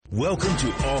Welcome to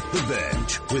Off the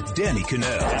Bench with Danny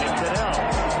Cannell.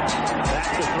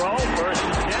 Back to throw, first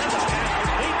and 10, the pass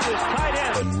complete to his tight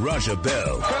end. And Raja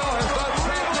Bell. Bell has done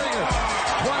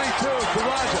something. 22 to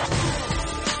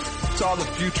Raja. Saw the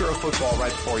future of football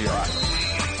right before your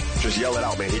eyes. Just yell it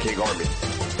out, man. He can't guard me.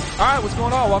 All right, what's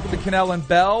going on? Welcome to Cannell and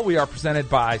Bell. We are presented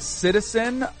by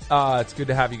Citizen. It's good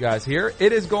to have you guys here.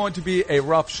 It is going to be a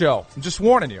rough show. I'm just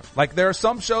warning you. Like, there are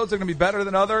some shows that are going to be better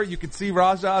than other. You can see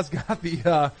Raja's got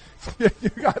the you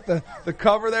got the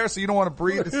cover there, so you don't want to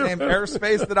breathe the same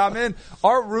airspace that I'm in.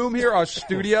 Our room here, our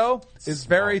studio, is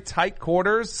very tight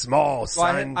quarters. Small, So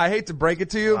son. I hate to break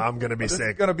it to you. I'm gonna be This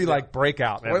sick. is gonna be like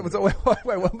Breakout. Wait,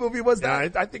 what movie was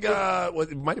that? Yeah, I think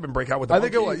it might have been Breakout with the I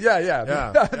think it was, yeah.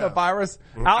 The virus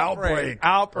outbreak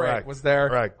Correct. was there.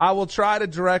 Correct. I will try to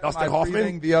direct Dustin my Hoffman?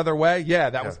 breathing the other way. Yeah,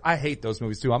 that was, I hate those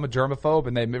movies too. I'm a germaphobe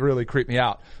and they really creep me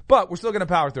out. But we're still going to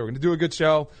power through. We're going to do a good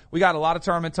show. We got a lot of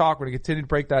tournament talk. We're going to continue to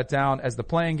break that down as the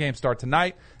playing games start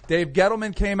tonight. Dave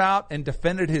Gettleman came out and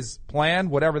defended his plan,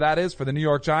 whatever that is, for the New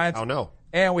York Giants. Oh, no.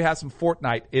 And we have some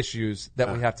Fortnite issues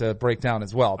that we have to break down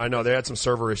as well. I know they had some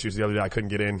server issues the other day. I couldn't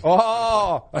get in.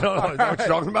 Oh, I don't know. Is that what you're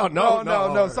talking about?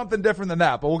 No, something different than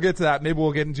that. But we'll get to that. Maybe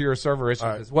we'll get into your server issues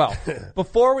as well.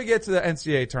 Before we get to the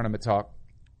NCAA tournament talk,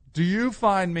 do you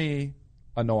find me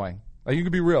annoying? Like, you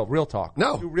can be real talk.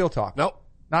 No. Do real talk. Nope.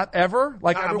 Not ever?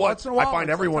 Like every once in a while? I find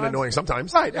like everyone sometimes? annoying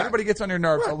sometimes. Right. Yeah. Everybody gets on your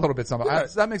nerves a little bit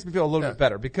sometimes. That makes me feel a little bit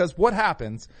better because what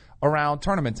happens around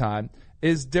tournament time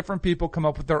is different people come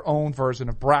up with their own version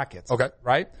of brackets. Okay.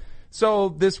 Right? So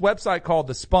this website called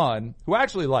The Spun, who I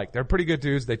actually like, they're pretty good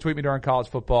dudes. They tweet me during college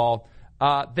football.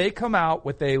 They come out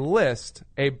with a list,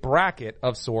 a bracket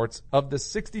of sorts of the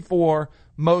 64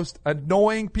 most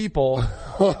annoying people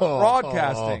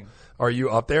broadcasting. Are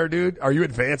you up there, dude? Are you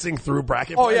advancing through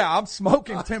bracket Oh play? yeah, I'm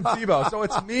smoking Tim Tebow. So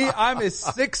it's me. I'm his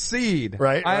 6th seed.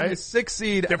 Right, I'm right. his 6th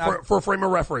seed. Yeah, and for a frame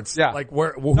of reference. Yeah. Like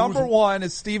where? number one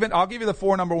is Stephen. I'll give you the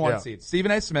 4 number 1 Yeah. seeds.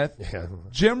 Stephen A. Smith. Yeah.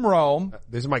 Jim Rome.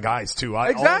 These are my guys too.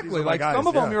 Exactly. Like some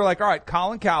of them, you're like, all right,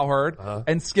 Colin Cowherd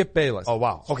and Skip Bayless. Oh,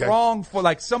 wow. Okay. Strong for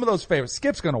like some of those favorites.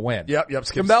 Skip's going to win. Yep.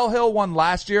 Skip's- Jamel Hill won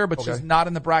last year, but Okay. she's not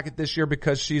in the bracket this year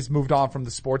because she's moved on from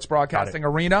the sports broadcasting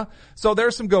arena. So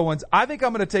there's some good ones. I think I'm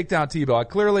going to take down Tebow. I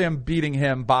clearly am beating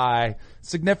him by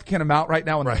significant amount right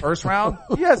now in the first round.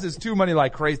 He has his too many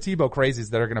like Tebow crazies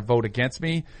that are going to vote against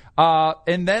me.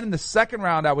 And then in the second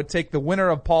round, I would take the winner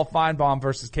of Paul Feinbaum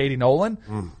versus Katie Nolan.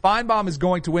 Feinbaum is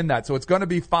going to win that. So it's going to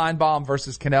be Feinbaum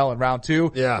versus Cannell in round 2,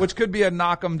 which could be a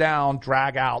knock 'em down,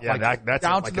 drag out, Yeah, like that's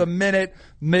down like to the minute,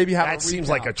 maybe have That a seems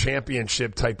recount. like a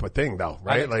championship type of thing, though, I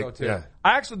right? think so Like, too. yeah.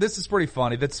 I actually, this is pretty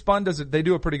funny. That Spun does it. They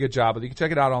do a pretty good job. You can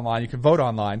check it out online. You can vote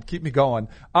online. Keep me going.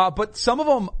 But some of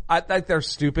them, I think they're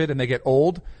stupid and they get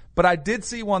old. But I did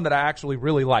see one that I actually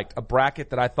really liked, a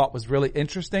bracket that I thought was really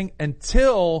interesting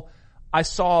until I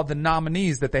saw the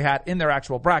nominees that they had in their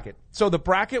actual bracket. So the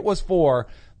bracket was for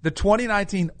the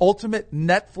 2019 Ultimate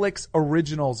Netflix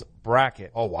Originals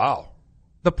bracket. Oh, wow.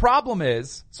 The problem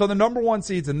is, so the number 1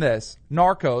 seeds in this,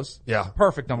 Narcos. Yeah.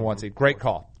 Perfect number 1 seed. Great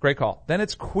call. Then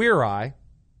it's Queer Eye.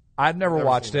 I've never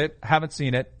watched it. Haven't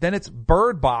seen it. Then it's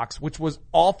Bird Box, which was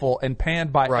awful and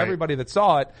panned by everybody that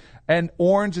saw it. And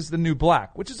Orange is the New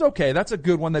Black, which is okay. That's a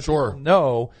good one that people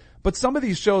know. But some of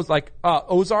these shows like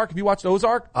Ozark, have you watched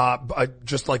Ozark?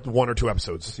 Just like 1 or 2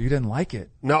 episodes. So you didn't like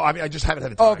it? No, I mean, I just haven't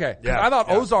had the time. Oh, okay. I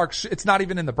thought Ozark, it's not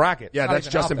even in the bracket. Yeah, Not that's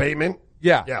even Justin out there. Bateman.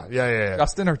 Yeah. Yeah.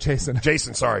 Justin or Jason?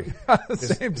 Jason, sorry.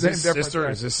 Same Is his difference. sister,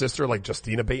 right? is his sister like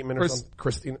Justina Bateman or something?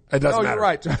 Christina? It doesn't matter. You're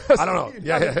right. I don't know.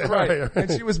 Yeah. You're right.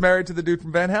 And she was married to the dude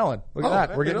from Van Halen. Look at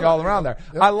that. We're getting you all around there.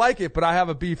 Yeah. I like it, but I have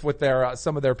a beef with their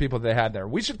some of their people they had there.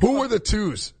 We should. Who were the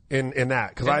twos in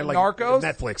that? Cause I like Narcos?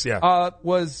 Netflix, yeah.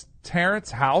 Was Terrence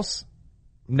House.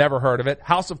 Never heard of it.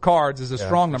 House of Cards is a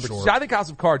strong number. Sure. I think House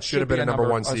of Cards should have been a number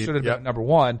 1 seed. Should have been number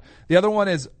 1. The other one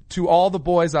is To All the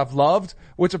Boys I've Loved,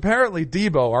 which apparently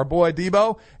Debo, our boy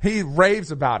Debo, he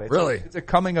raves about it. Really? It's a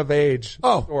coming of age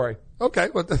story. Okay.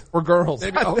 For girls.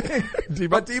 Maybe, I think.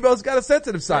 But Debo's got a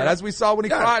sensitive side, as we saw when he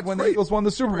cried when the Eagles won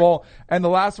the Super Bowl. And the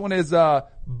last one is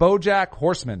BoJack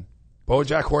Horseman.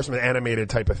 BoJack Horseman animated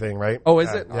type of thing, right? Oh, is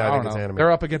it? Yeah, I think it's know. animated.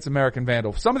 They're up against American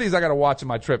Vandal. Some of these I got to watch on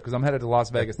my trip because I'm headed to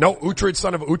Las Vegas. No, Uhtred,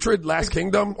 son of Uhtred, Last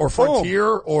Kingdom, or Frontier,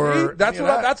 or See? That's any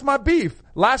of that? that's my beef.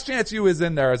 Last Chance U is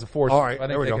in there as a 4. All right, I there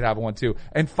think we they go. could have one too.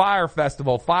 And Fire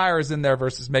Festival, Fire is in there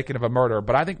versus Making of a Murderer,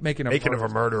 but I think Making of a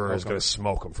Murderer is going to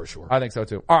smoke him for sure. I think so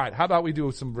too. All right, how about we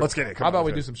do some? Let's get it. Come how on, about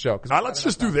we let's do some show? let's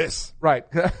just do this. Right.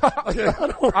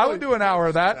 I would do an hour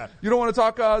of that. You don't want to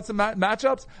talk some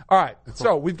matchups? All right.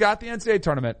 So we've got the NCAA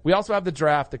tournament. We also have the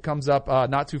draft that comes up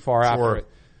not too far after it.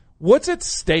 what's at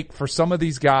stake for some of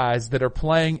these guys that are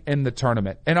playing in the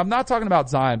tournament? And I'm not talking about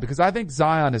Zion because I think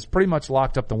Zion is pretty much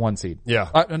locked up the 1 seed. Yeah.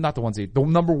 Not the 1 seed, the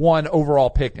number 1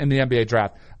 overall pick in the NBA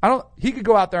draft. He could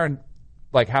go out there and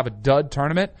like have a dud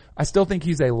tournament. I still think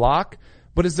he's a lock,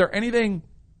 but is there anything?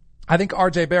 I think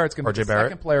RJ Barrett's going to be the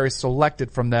second player he's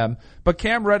selected from them, but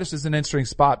Cam Reddish is an interesting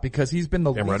spot because he's been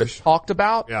the least talked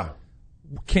about. Yeah.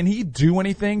 Can he do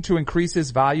anything to increase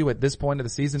his value at this point of the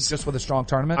season just with a strong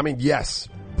tournament? I mean, yes,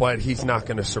 but he's not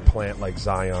going to supplant like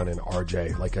Zion and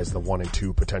RJ, like as the 1 and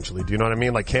 2 potentially. Do you know what I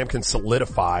mean? Like Cam can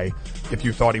solidify if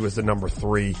you thought he was the number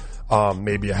 3,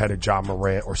 maybe ahead of Ja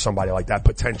Morant or somebody like that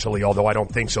potentially, although I don't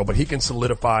think so, but he can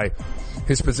solidify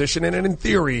his position. And in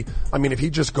theory, I mean, if he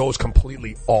just goes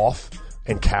completely off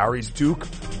and carries Duke,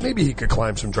 maybe he could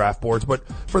climb some draft boards. But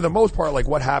for the most part, like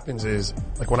what happens is,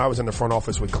 like when I was in the front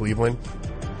office with Cleveland,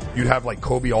 you'd have like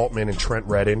Kobe Altman and Trent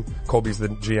Redden. Kobe's the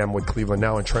GM with Cleveland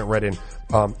now, and Trent Redden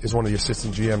is one of the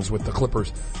assistant GMs with the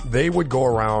Clippers. They would go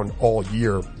around all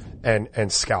year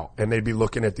and scout, and they'd be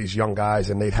looking at these young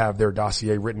guys, and they'd have their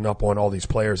dossier written up on all these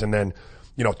players. And then,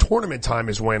 you know, tournament time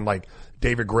is when like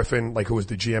David Griffin, like who was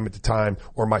the GM at the time,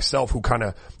 or myself, who kind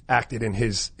of acted in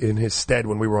his stead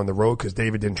when we were on the road because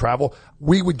David didn't travel,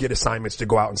 we would get assignments to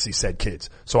go out and see said kids.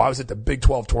 So I was at the Big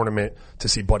 12 tournament to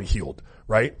see Buddy Hield,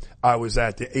 right? I was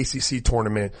at the ACC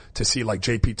tournament to see like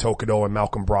JP Tokido and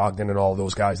Malcolm Brogdon and all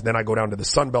those guys. Then I go down to the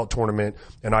Sun Belt tournament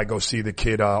and I go see the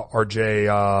kid,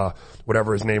 RJ,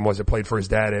 whatever his name was, that played for his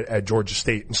dad at Georgia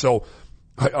State. And so,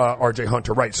 RJ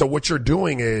Hunter, right? So what you're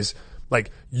doing is,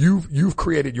 like, you've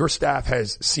created, your staff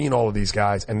has seen all of these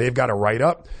guys and they've got a write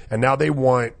up, and now they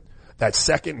want that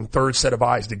second and third set of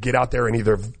eyes to get out there and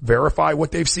either verify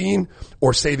what they've seen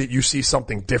or say that you see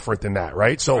something different than that,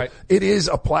 right? So It is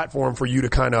a platform for you to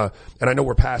kind of, and I know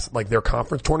we're past like their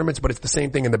conference tournaments, but it's the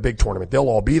same thing in the big tournament. They'll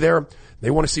all be there. They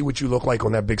want to see what you look like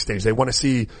on that big stage. They want to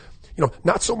see, you know,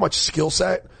 not so much skill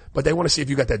set, but they want to see if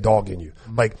you got that dog in you.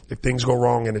 Like, if things go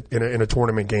wrong in a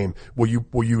tournament game, will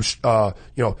you strap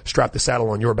the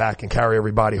saddle on your back and carry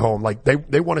everybody home? Like,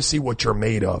 they want to see what you're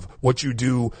made of, what you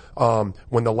do,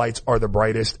 when the lights are the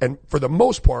brightest. And for the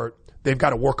most part, they've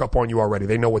got to work up on you already.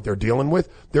 They know what they're dealing with.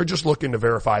 They're just looking to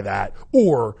verify that,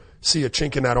 or see a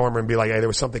chink in that armor and be like, hey, there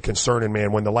was something concerning,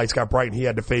 man. When the lights got bright and he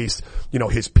had to face, you know,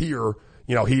 his peer,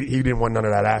 you know, he didn't want none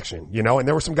of that action, you know, and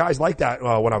there were some guys like that,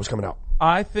 when I was coming out.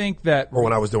 I think that, or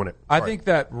when I was doing it. I think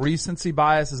that recency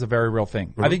bias is a very real thing.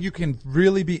 Mm-hmm. I think you can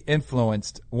really be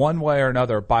influenced one way or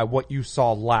another by what you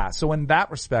saw last. So in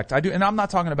that respect, I do, and I'm not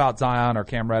talking about Zion or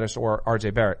Cam Reddish or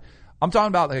RJ Barrett. I'm talking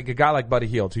about like a guy like Buddy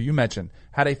Hield, who you mentioned,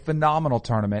 had a phenomenal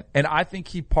tournament, and I think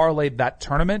he parlayed that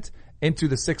tournament into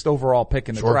the 6th overall pick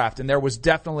in the draft. And there was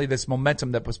definitely this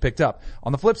momentum that was picked up.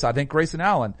 On the flip side, I think Grayson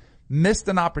Allen missed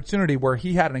an opportunity where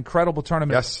he had an incredible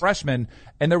tournament as a freshman,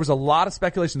 and there was a lot of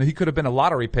speculation that he could have been a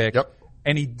lottery pick. Yep.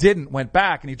 And he didn't, went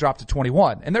back and he dropped to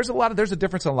 21. And there's a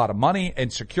difference in a lot of money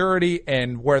and security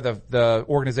and where the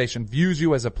organization views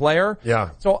you as a player. Yeah.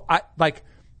 So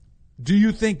do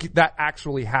you think that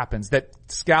actually happens? That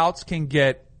scouts can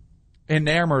get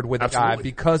enamored with a guy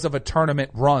because of a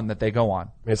tournament run that they go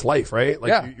on? It's life, right?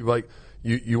 Like,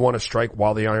 You want to strike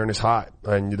while the iron is hot,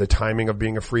 and the timing of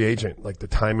being a free agent, like the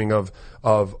timing of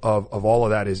all of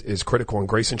that is critical. And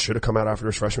Grayson should have come out after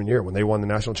his freshman year when they won the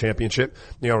national championship.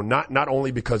 You know, not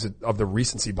only because of the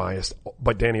recency bias,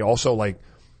 but Danny, also like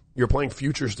you're playing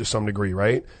futures to some degree,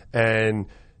 right? And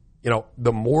you know,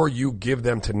 the more you give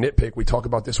them to nitpick, we talk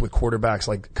about this with quarterbacks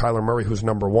like Kyler Murray, who's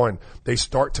number 1, they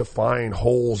start to find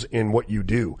holes in what you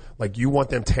do. Like, you want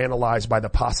them tantalized by the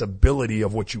possibility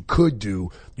of what you could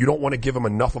do. You don't want to give them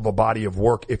enough of a body of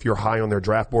work if you're high on their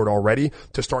draft board already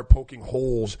to start poking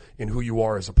holes in who you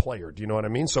are as a player. Do you know what I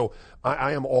mean? So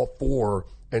I am all for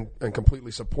and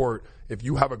completely support, if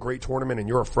you have a great tournament and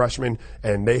you're a freshman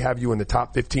and they have you in the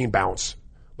top 15, bounce.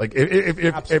 Like,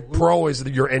 if pro is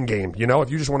your end game, you know,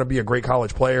 if you just want to be a great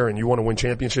college player and you want to win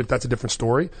championships, that's a different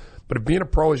story. But if being a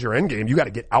pro is your end game, you got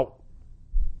to get out.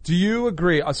 Do you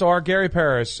agree? So our Gary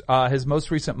Parrish, his most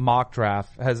recent mock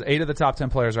draft has 8 of the top 10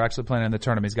 players are actually playing in the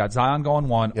tournament. He's got Zion going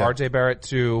 1, RJ Barrett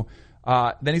 2.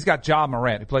 Then he's got Ja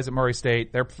Morant, who plays at Murray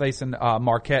State. They're facing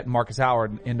Marquette and Marcus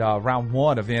Howard in round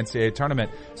 1 of the NCAA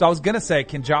tournament. So I was going to say,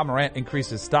 can Ja Morant increase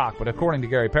his stock? But according to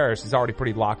Gary Parrish, he's already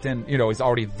pretty locked in. You know, he's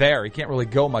already there. He can't really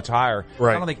go much higher.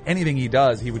 Right. I don't think anything he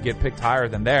does, he would get picked higher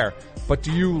than there. But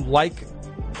do you like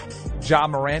Ja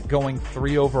Morant going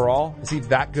 3 overall? Is he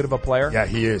that good of a player? Yeah,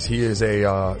 he is. He is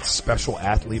a special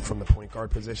athlete from the point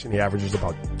guard position. He averages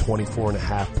about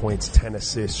 24.5 points, 10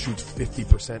 assists, shoots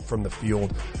 50% from the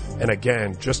field. And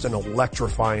again, just an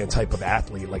electrifying type of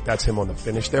athlete. Like, that's him on the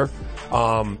finish there.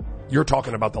 you're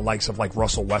talking about the likes of like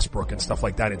Russell Westbrook and stuff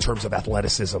like that in terms of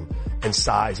athleticism and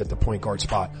size at the point guard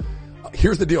spot.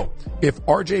 Here's the deal. If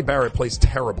RJ Barrett plays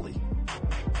terribly,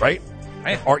 right?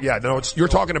 You're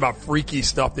talking about freaky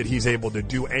stuff that he's able to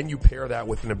do, and you pair that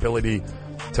with an ability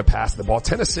to pass the ball.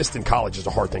 10 assists in college is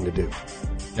a hard thing to do.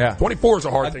 Yeah. 24 is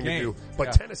a hard thing to do,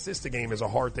 but 10 assists a game is a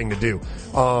hard thing to do.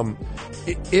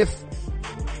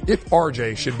 If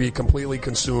RJ should be completely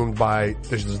consumed by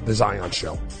the Zion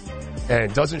show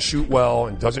and doesn't shoot well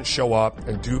and doesn't show up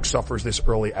and Duke suffers this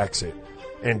early exit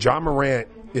and John Morant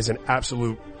is an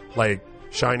absolute like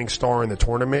shining star in the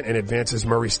tournament and advances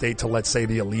Murray State to, let's say,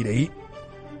 the Elite Eight,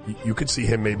 you could see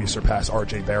him maybe surpass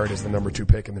RJ Barrett as the number 2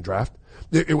 pick in the draft.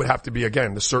 It would have to be,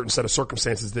 again, the certain set of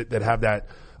circumstances that have that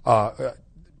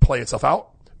play itself out.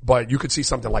 But you could see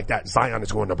something like that. Zion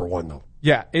is going number 1, though.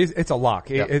 Yeah, it's a lock.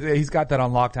 Yeah. He's got that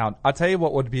on lockdown. I'll tell you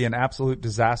what would be an absolute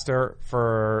disaster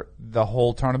for the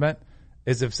whole tournament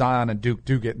is if Zion and Duke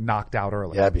do get knocked out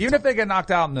early. Yeah, even if they get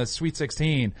knocked out in the Sweet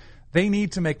 16, they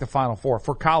need to make the Final Four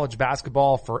for college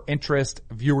basketball, for interest,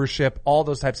 viewership, all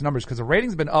those types of numbers, because the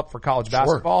ratings have been up for college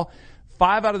basketball.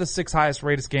 5 out of the 6 highest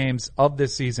rated games of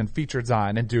this season featured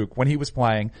Zion and Duke when he was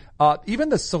playing. Even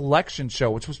the selection show,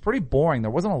 which was pretty boring.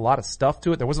 There wasn't a lot of stuff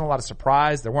to it. There wasn't a lot of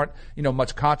surprise. There weren't,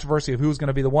 much controversy of who was going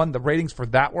to be the one. The ratings for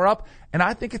that were up. And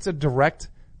I think it's a direct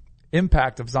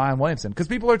impact of Zion Williamson, because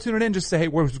people are tuning in just to say, hey,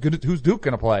 who's Duke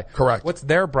going to play? Correct. What's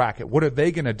their bracket? What are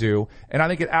they going to do? And I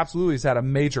think it absolutely has had a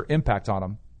major impact on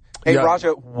them. Hey, yeah.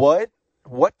 Raja, what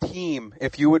team,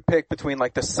 if you would pick between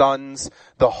like the Suns,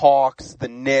 the Hawks, the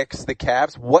Knicks, the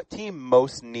Cavs, what team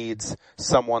most needs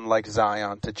someone like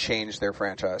Zion to change their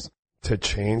franchise? To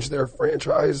change their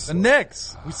franchise? The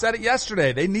Knicks. We said it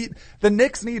yesterday. The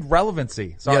Knicks need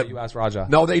relevancy. Sorry, you asked Raja.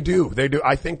 No, they do. They do.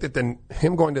 I think that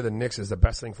him going to the Knicks is the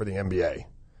best thing for the NBA.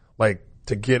 Like,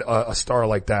 to get a star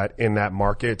like that in that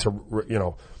market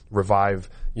to, revive,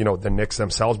 the Knicks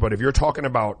themselves. But if you're talking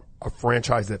about a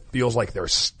franchise that feels like they're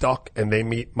stuck and they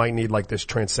might need like this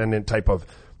transcendent type of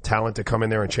talent to come in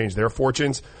there and change their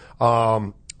fortunes,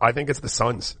 I think it's the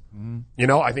Suns.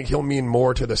 Mm-hmm. I think he'll mean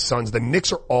more to the Suns. The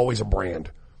Knicks are always a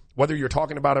brand. Whether you're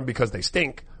talking about them because they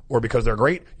stink or because they're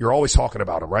great, you're always talking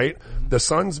about them, right? Mm-hmm. The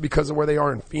Suns, because of where they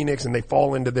are in Phoenix, and they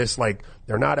fall into this, like,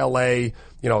 they're not LA,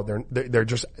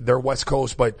 they're West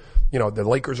Coast, but, the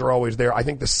Lakers are always there. I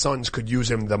think the Suns could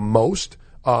use him the most.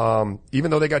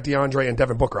 Even though they got DeAndre and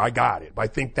Devin Booker, I got it. But I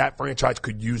think that franchise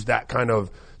could use that kind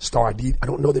of star. I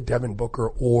don't know that Devin Booker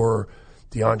or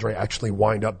DeAndre actually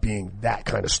wind up being that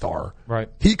kind of star. Right.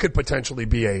 He could potentially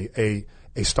be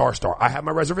a star. I have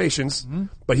my reservations,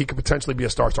 but he could potentially be a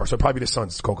star. So probably the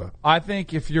Suns, Coca. I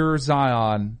think if you're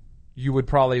Zion, you would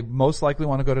probably most likely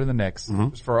want to go to the Knicks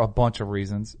just for a bunch of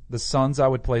reasons. The Suns I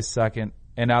would place second,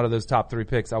 and out of those top 3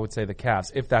 picks, I would say the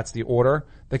Cavs, if that's the order.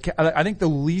 I think the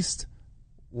least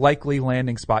likely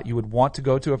landing spot you would want to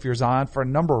go to if you're Zion for a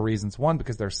number of reasons. One,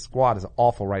 because their squad is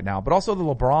awful right now, but also the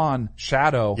LeBron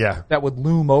shadow that would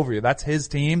loom over you. That's his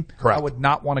team. Correct. I would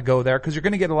not want to go there because you're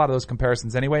going to get a lot of those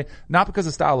comparisons anyway, not because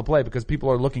of style of play, because people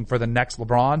are looking for the next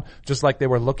LeBron, just like they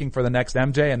were looking for the next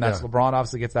MJ, and that's LeBron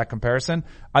obviously gets that comparison.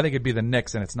 I think it'd be the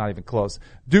Knicks, and it's not even close.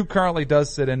 Duke currently does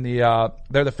sit in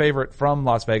they're the favorite from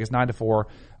Las Vegas, 9-4.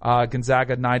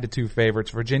 Gonzaga 9-2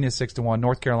 favorites. Virginia 6-1.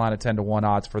 North Carolina 10-1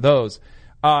 odds for those.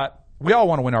 We all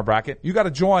want to win our bracket. You got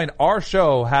to join. Our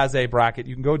show has a bracket.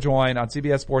 You can go join on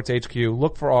CBS Sports HQ.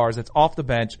 Look for ours. It's off the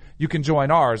bench. You can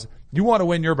join ours. You want to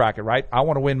win your bracket, right? I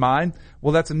want to win mine.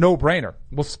 Well, that's a no-brainer.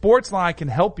 Well, Sportsline can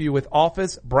help you with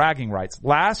office bragging rights.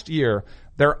 Last year,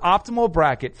 their optimal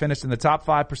bracket finished in the top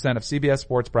 5% of CBS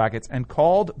Sports brackets and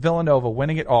called Villanova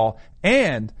winning it all.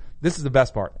 And this is the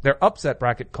best part. Their upset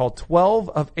bracket called 12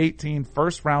 of 18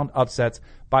 first-round upsets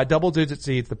by double-digit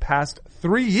seeds the past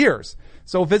 3 years.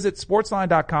 So visit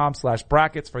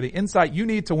sportsline.com/brackets for the insight you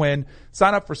need to win.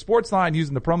 Sign up for Sportsline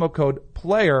using the promo code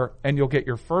PLAYER, and you'll get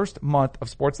your first month of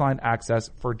Sportsline access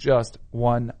for just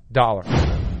 $1.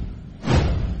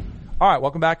 All right,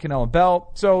 welcome back, Cannell and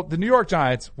Bell. So the New York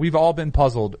Giants, we've all been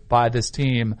puzzled by this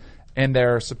team and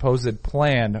their supposed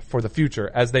plan for the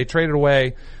future as they traded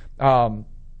away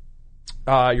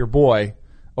your boy,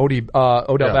 Odell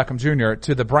Beckham Jr.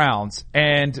 to the Browns.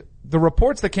 And the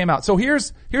reports that came out. So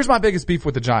here's my biggest beef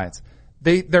with the Giants.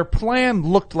 Their plan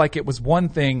looked like it was one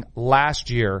thing last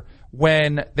year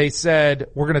when they said,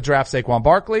 we're going to draft Saquon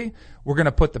Barkley. We're going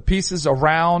to put the pieces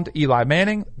around Eli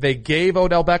Manning. They gave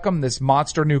Odell Beckham this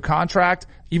monster new contract.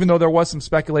 Even though there was some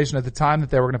speculation at the time that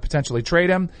they were going to potentially trade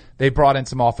him, they brought in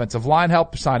some offensive line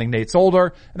help, signing Nate Solder.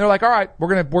 And they're like, all right, we're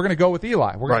going to go with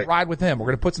Eli. We're going to ride with him. We're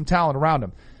going to put some talent around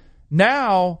him.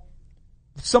 Now,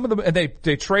 some of them, and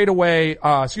they trade away,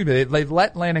 they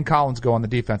let Landon Collins go on the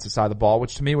defensive side of the ball,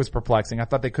 which to me was perplexing. I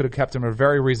thought they could have kept him at a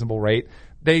very reasonable rate.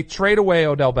 They trade away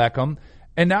Odell Beckham,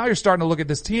 and now you're starting to look at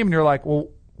this team and you're like, well,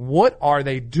 what are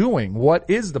they doing? What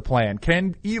is the plan?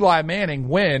 Can Eli Manning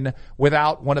win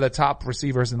without one of the top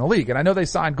receivers in the league? And I know they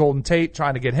signed Golden Tate,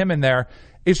 trying to get him in there.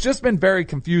 It's just been very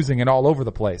confusing and all over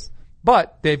the place.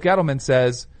 But Dave Gettleman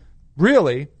says,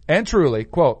 really and truly,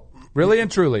 quote, really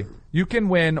and truly, you can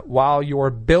win while you're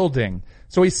building.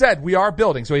 So he said, we are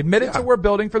building. So he admitted to we're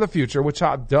building for the future, which,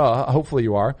 hopefully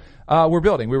you are. We're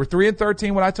building. We were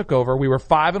 3-13 when I took over. We were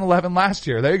 5-11 last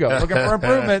year. There you go. Looking for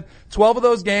improvement. 12 of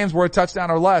those games were a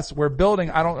touchdown or less. We're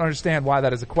building. I don't understand why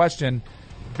that is a question.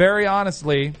 Very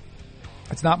honestly,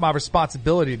 it's not my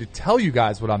responsibility to tell you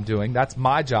guys what I'm doing. That's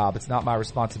my job. It's not my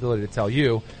responsibility to tell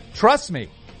you. Trust me.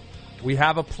 We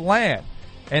have a plan.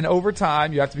 And over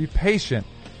time, you have to be patient.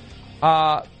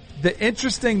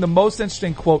 The most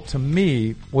interesting quote to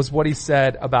me was what he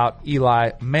said about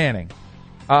Eli Manning.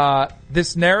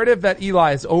 This narrative that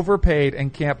Eli is overpaid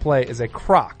and can't play is a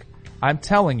crock. I'm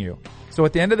telling you. So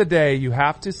at the end of the day, you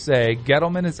have to say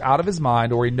Gettleman is out of his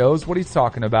mind or he knows what he's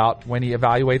talking about when he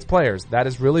evaluates players. That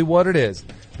is really what it is.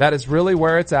 That is really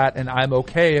where it's at, and I'm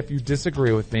okay if you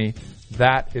disagree with me.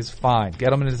 That is fine.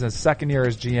 Gettleman is in his second year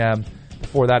as GM.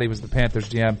 Before that, he was the Panthers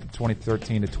GM from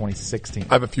 2013 to 2016.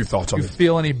 I have a few thoughts on this. Do you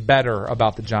feel any better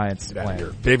about the Giants' plan?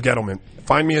 Here. Dave Gettleman,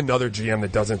 find me another GM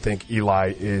that doesn't think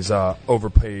Eli is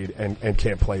overpaid and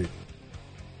can't play.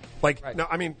 No,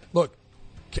 I mean, look,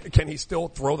 can he still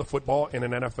throw the football in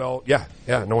an NFL? Yeah,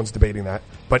 no one's debating that.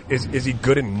 But is he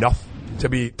good enough to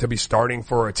be starting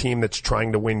for a team that's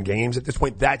trying to win games at this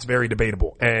point? That's very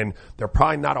debatable. And there are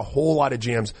probably not a whole lot of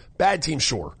GMs. Bad teams,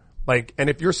 sure. And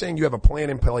if you're saying you have a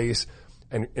plan in place,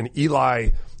 and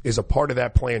Eli is a part of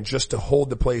that plan just to hold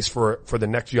the place for the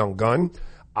next young gun,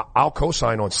 I'll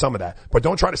co-sign on some of that. But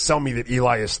don't try to sell me that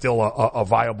Eli is still a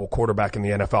viable quarterback in the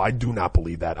NFL. I do not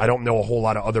believe that. I don't know a whole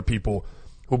lot of other people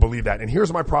who believe that. And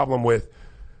here's my problem with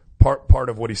part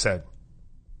of what he said.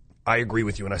 I agree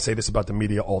with you, and I say this about the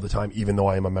media all the time, even though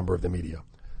I am a member of the media.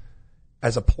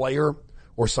 As a player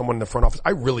or someone in the front office,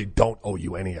 I really don't owe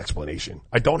you any explanation.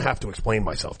 I don't have to explain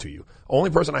myself to you. Only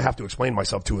person I have to explain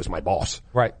myself to is my boss.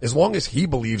 Right. As long as he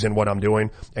believes in what I'm doing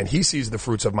and he sees the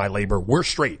fruits of my labor, we're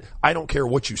straight. I don't care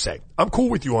what you say. I'm cool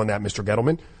with you on that, Mr.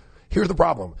 Gettleman. Here's the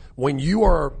problem. When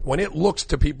it looks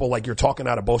to people like you're talking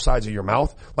out of both sides of your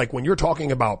mouth, like when you're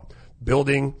talking about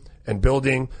building and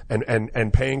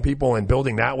paying people and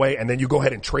building that way, and then you go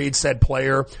ahead and trade said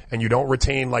player and you don't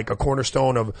retain like a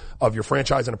cornerstone of your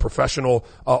franchise and a professional,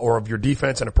 or of your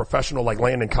defense and a professional like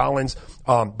Landon Collins,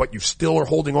 but you still are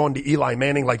holding on to Eli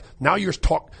Manning, like now you're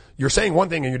saying one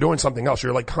thing and you're doing something else.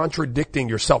 You're like contradicting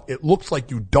yourself. It looks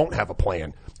like you don't have a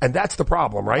plan. And that's the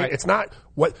problem, right? It's not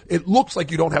it looks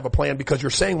like you don't have a plan because you're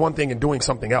saying one thing and doing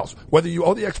something else. Whether you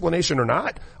owe the explanation or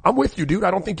not, I'm with you, dude. I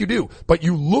don't think you do. But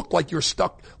you look like you're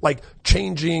stuck, like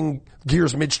changing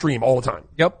gears midstream all the time.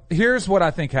 Yep. Here's what I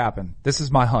think happened. This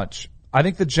is my hunch. I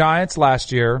think the Giants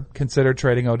last year considered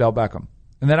trading Odell Beckham.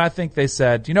 And then I think they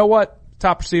said, you know what?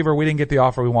 Top receiver, we didn't get the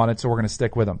offer we wanted, so we're going to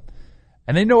stick with him.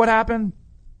 And then you know what happened?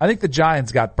 I think the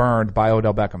Giants got burned by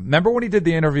Odell Beckham. Remember when he did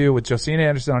the interview with Josina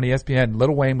Anderson on ESPN and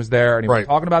Lil Wayne was there and he was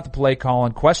talking about the play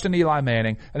calling, questioned Eli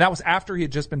Manning, and that was after he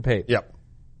had just been paid. Yep.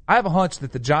 I have a hunch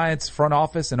that the Giants front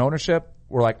office and ownership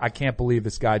were like, I can't believe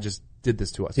this guy just did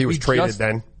this to us. He was traded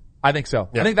then? I think so.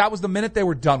 Yeah. I think that was the minute they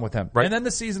were done with him. Right. And then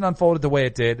the season unfolded the way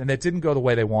it did, and it didn't go the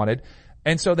way they wanted.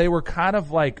 And so they were kind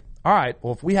of like, all right,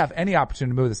 well, if we have any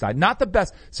opportunity to move this side, not the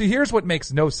best. See, here's what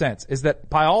makes no sense is that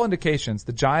by all indications,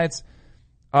 the Giants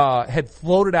had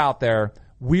floated out there,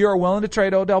 we are willing to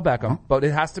trade Odell Beckham, but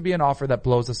it has to be an offer that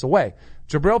blows us away.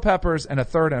 Jabril Peppers and a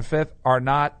third and a fifth are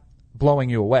not blowing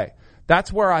you away.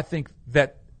 That's where I think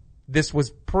that this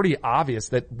was pretty obvious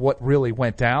that what really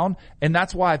went down, and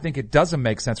that's why I think it doesn't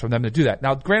make sense for them to do that.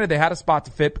 Now, granted, they had a spot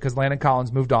to fit because Landon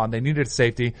Collins moved on. They needed a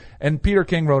safety, and Peter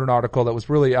King wrote an article that was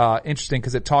really interesting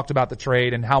because it talked about the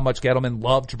trade and how much Gettleman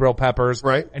loved Jabril Peppers.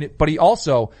 Right. But he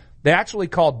also... They actually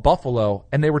called Buffalo,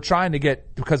 and they were trying to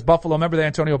get, because Buffalo, remember the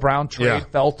Antonio Brown trade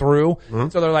fell through? Mm-hmm.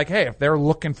 So they're like, hey, if they're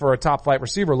looking for a top flight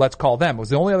receiver, let's call them. It was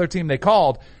the only other team they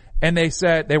called, and they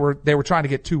said they were trying to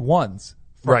get 2 1s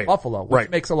from Buffalo,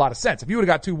 which makes a lot of sense. If you would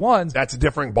have got 2 1s. That's a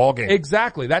different ballgame.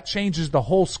 Exactly. That changes the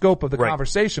whole scope of the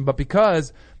conversation. But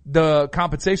because the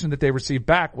compensation that they received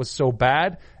back was so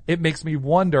bad, it makes me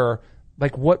wonder,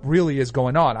 like, what really is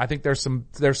going on? I think there's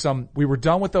some, we were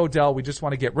done with Odell. We just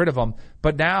want to get rid of him.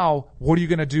 But now, what are you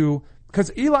going to do?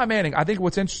 Because Eli Manning, I think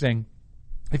what's interesting,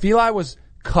 if Eli was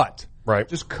cut,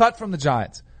 just cut from the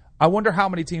Giants, I wonder how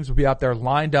many teams would be out there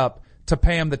lined up to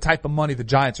pay him the type of money the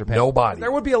Giants are paying. Nobody.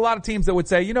 There would be a lot of teams that would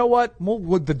say, you know what,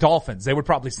 with the Dolphins, they would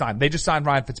probably sign. They just signed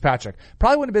Ryan Fitzpatrick.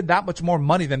 Probably wouldn't have been that much more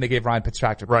money than they gave Ryan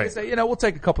Fitzpatrick. Right. They say, you know, we'll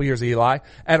take a couple years of Eli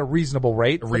at a reasonable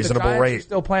rate. The Giants are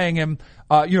still paying him,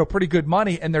 pretty good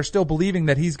money, and they're still believing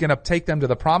that he's going to take them to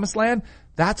the promised land.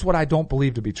 That's what I don't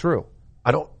believe to be true.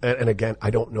 And again,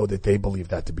 I don't know that they believe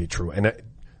that to be true. And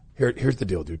here's the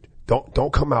deal, dude.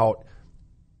 Don't come out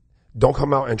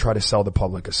and try to sell the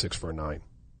public a 6 for a 9.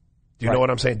 Do you know what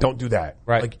I'm saying? Don't do that.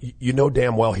 Right. Like, you know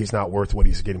damn well he's not worth what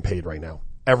he's getting paid right now.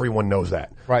 Everyone knows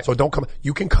that. Right. So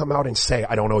you can come out and say,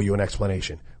 I don't owe you an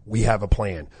explanation. We have a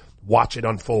plan. Watch it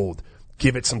unfold.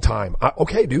 Give it some time.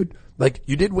 Okay, dude. Like,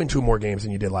 you did win 2 more games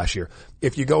than you did last year.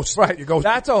 If you go,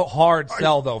 that's a hard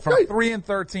sell though. From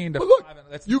 3-13 to 5.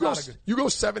 That's you go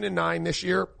 7-9 this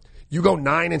year. You go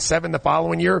 9-7 the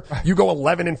following year. You go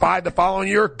 11-5 the following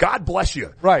year. God bless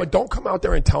you. Right. But don't come out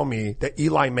there and tell me that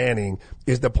Eli Manning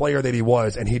is the player that he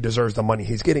was and he deserves the money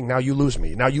he's getting. Now you lose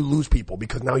me. Now you lose people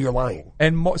because now you're lying.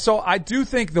 And so I do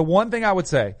think the one thing I would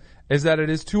say is that it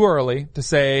is too early to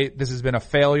say this has been a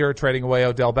failure. Trading away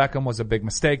Odell Beckham was a big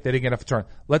mistake. They didn't get a return.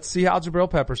 Let's see how Jabril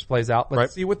Peppers plays out.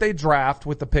 Let's see what they draft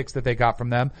with the picks that they got from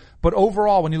them. But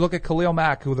overall, when you look at Khalil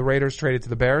Mack, who the Raiders traded to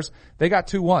the Bears, they got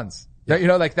 2 1s. You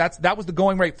know, like that was the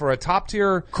going rate for a top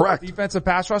tier defensive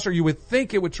pass rusher. You would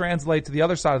think it would translate to the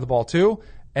other side of the ball too.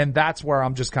 And that's where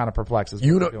I'm just kind of perplexed.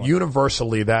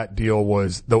 Universally, that deal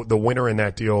was the winner in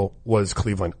that deal was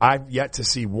Cleveland. I've yet to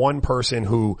see one person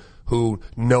who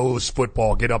knows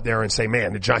football get up there and say,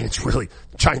 man, the Giants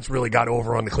really got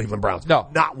over on the Cleveland Browns. No.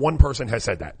 Not one person has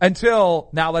said that. Until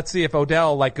now, let's see if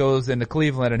Odell goes into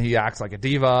Cleveland and he acts like a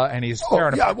diva and he's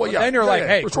tearing yeah, well, yeah, then you're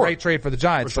hey, sure. great trade for the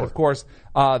Giants. For sure. But of course,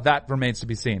 that remains to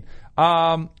be seen.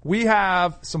 We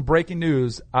have some breaking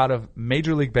news out of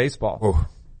Major League Baseball. Ooh.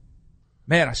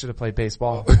 Man, I should have played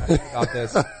baseball about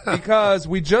this because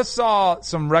we just saw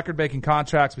some record-breaking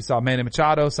contracts. We saw Manny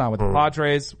Machado sign with the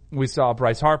Padres. We saw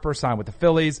Bryce Harper sign with the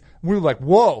Phillies. We were like,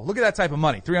 whoa, look at that type of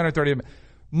money, $330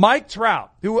 Mike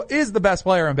Trout, who is the best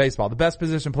player in baseball, the best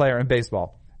position player in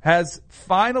baseball, is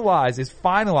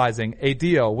finalizing a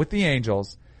deal with the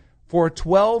Angels for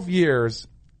 12 years,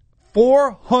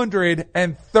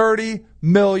 $430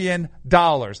 million.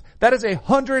 That is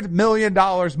 $100 million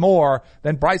more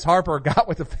than Bryce Harper got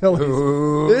with the Phillies.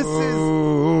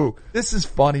 Ooh. This is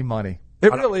funny money.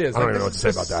 It really is. I don't even know what to say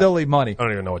about that. Silly money. I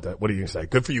don't even know what are you going to say?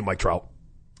 Good for you, Mike Trout.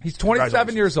 He's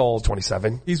 27 years old.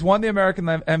 27. He's won the American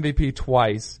MVP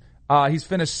twice. He's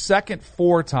finished second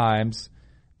 4 times.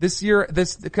 This year,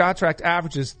 the contract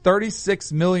averages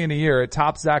 $36 million a year. It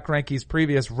tops Zach Greinke's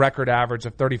previous record average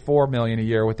of $34 million a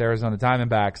year with Arizona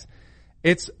Diamondbacks.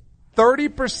 It's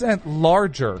 30%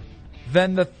 larger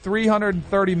than the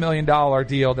 $330 million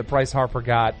deal that Bryce Harper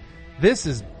got. This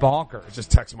is bonkers. I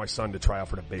just texted my son to try out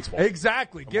for the baseball.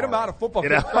 Exactly. Get him out of football.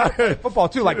 Get Football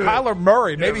too. Like Kyler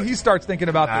Murray. Maybe he starts thinking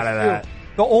about this too.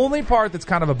 The only part that's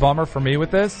kind of a bummer for me with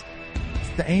this is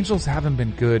the Angels haven't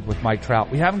been good with Mike Trout.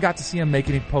 We haven't got to see him make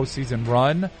any postseason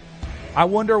run. I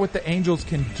wonder what the Angels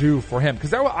can do for him.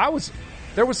 Because I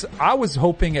was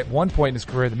hoping at one point in his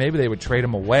career that maybe they would trade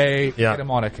him away, get him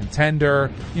on a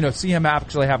contender, see him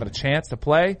actually having a chance to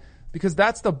play. Because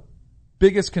that's the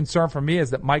biggest concern for me,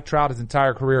 is that Mike Trout his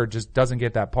entire career just doesn't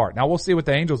get that part. Now we'll see what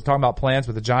the Angels are talking about plans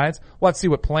with the Giants. We'll have to see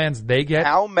what plans they get.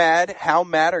 How mad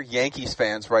are Yankees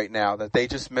fans right now that they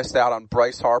just missed out on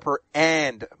Bryce Harper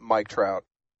and Mike Trout?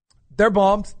 They're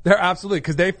bummed. They're absolutely,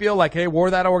 because they feel like, hey, we're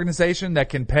that organization that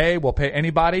can pay. We'll pay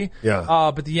anybody.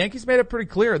 Yeah. But the Yankees made it pretty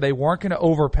clear they weren't going to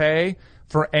overpay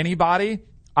for anybody.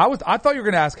 I thought you were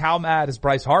going to ask how mad is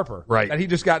Bryce Harper, right? That he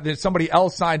just got that somebody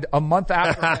else signed a month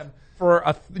after him for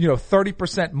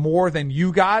 30% more than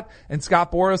you got. And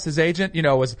Scott Boras, his agent,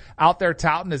 was out there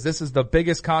touting as this is the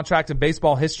biggest contract in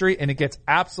baseball history, and it gets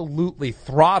absolutely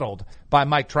throttled by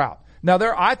Mike Trout. Now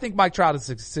I think Mike Trout is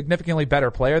a significantly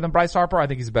better player than Bryce Harper. I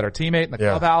think he's a better teammate in the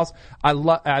clubhouse. I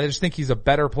just think he's a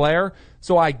better player.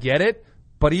 So I get it.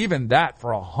 But even that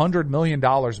for $100 million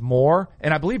more,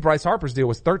 and I believe Bryce Harper's deal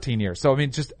was 13 years. So I mean,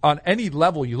 just on any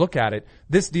level you look at it,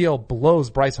 this deal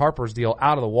blows Bryce Harper's deal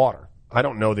out of the water. I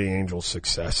don't know the Angels'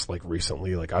 success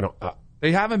recently.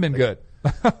 They haven't been good.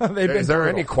 Is there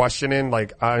any questioning?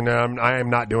 I am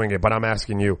not doing it, but I'm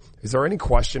asking you. Is there any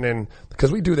questioning?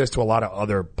 Because we do this to a lot of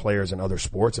other players in other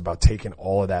sports about taking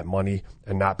all of that money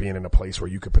and not being in a place where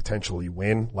you could potentially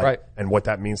win, and what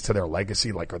that means to their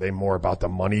legacy. Are they more about the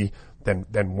money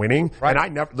than winning? Right.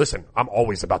 And I'm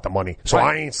always about the money. So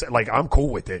I ain't I'm cool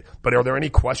with it. But are there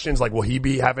any questions? Will he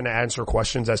be having to answer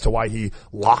questions as to why he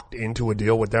locked into a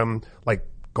deal with them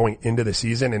going into the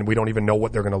season and we don't even know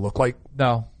what they're going to look like?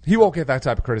 No, he won't get that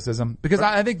type of criticism because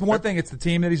I think one thing, it's the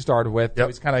team that he started with. Yep.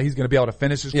 He's going to be able to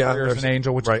finish his career as an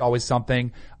Angel, which is always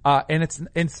something. And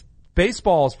it's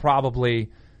baseball is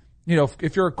probably,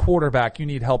 if you're a quarterback, you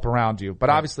need help around you. But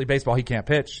obviously baseball, he can't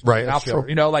pitch. Right. That's true.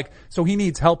 So he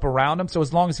needs help around him. So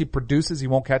as long as he produces, he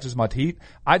won't catch as much heat.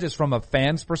 From a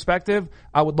fan's perspective,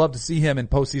 I would love to see him in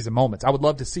postseason moments. I would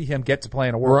love to see him get to play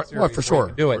in a World Series. Well, for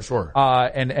sure. Do it. For sure.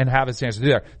 And have his chance to do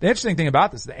that. The interesting thing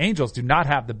about this, the Angels do not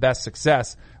have the best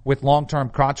success with long-term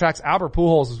contracts. Albert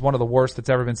Pujols is one of the worst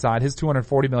that's ever been signed. His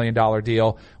 $240 million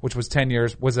deal, which was 10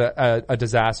 years, was a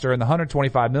disaster. And the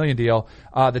 $125 million deal,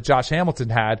 that Josh Hamilton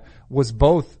had was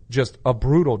both just a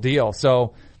brutal deal.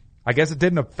 So I guess it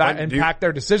didn't impact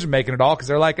their decision making at all because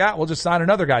they're like, we'll just sign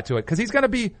another guy to it because he's going to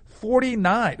be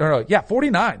 49.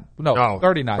 49. No,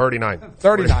 39. 39.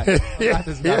 39. That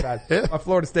is not bad. My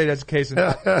Florida State education.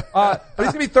 But he's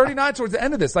going to be 39 towards the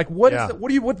end of this. Like, what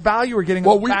value are getting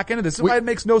back into this? This is why it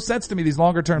makes no sense to me, these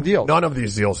longer term deals. None of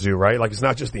these deals do, right? Like, it's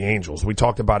not just the Angels. We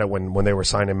talked about it when they were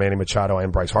signing Manny Machado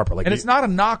and Bryce Harper. And it's not a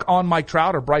knock on Mike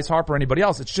Trout or Bryce Harper or anybody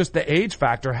else. It's just the age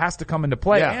factor has to come into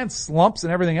play and slumps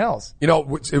and everything else.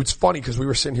 It's funny because we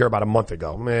were sitting here about a month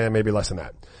ago, maybe less than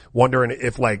that, wondering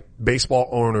if baseball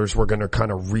owners were going to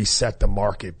kind of reset the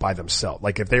market by themselves.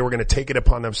 Like if they were going to take it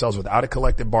upon themselves without a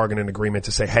collective bargaining agreement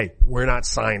to say, hey, we're not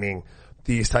signing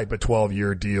these type of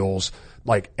 12-year deals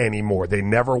anymore. They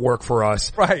never work for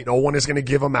us. Right. No one is going to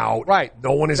give them out. Right.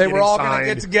 No one is getting signed. They were all going to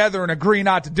get together and agree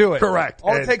not to do it. Correct.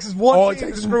 All it takes is one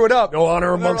team to screw it up. No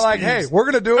honor amongst thieves. Hey, we're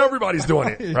going to do it. Everybody's doing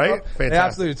it, right?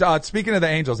 Fantastic. Absolutely. Speaking of the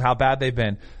Angels, how bad they've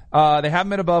been. They haven't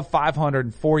been above 500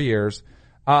 in 4 years.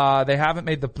 They haven't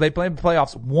they played the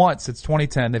playoffs once since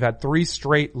 2010. They've had 3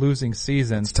 straight losing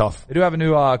seasons. It's tough. They do have a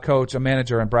new coach, a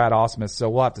manager, and Brad Ausmus, so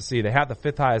we'll have to see. They had the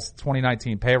 5th highest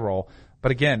 2019 payroll.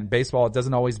 But again, baseball, it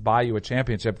doesn't always buy you a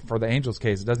championship. For the Angels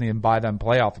case, it doesn't even buy them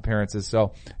playoff appearances.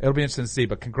 So it'll be interesting to see.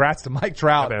 But congrats to Mike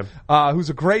Trout, who's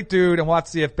a great dude, and we'll have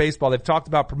to see if baseball, they've talked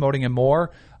about promoting him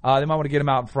more. They might want to get him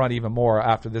out in front even more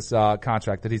after this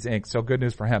contract that he's inked. So good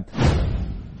news for him.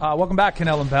 Welcome back,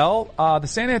 Cannell and Bell. The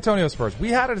San Antonio Spurs. We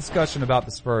had a discussion about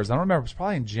the Spurs. I don't remember. It was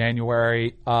probably in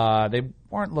January. They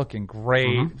weren't looking great.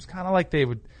 Mm-hmm. It was kind of like they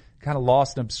would kind of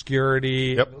lost in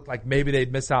obscurity. Yep. It looked like maybe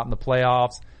they'd miss out in the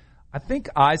playoffs. I think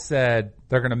I said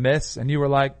they're going to miss, and you were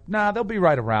like, nah, they'll be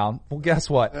right around. Well, guess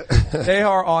what? They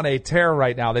are on a tear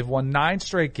right now. They've won 9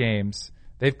 straight games.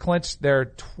 They've clinched their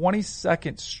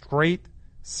 22nd straight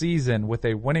season with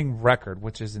a winning record,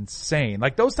 which is insane.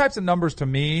 Like, those types of numbers to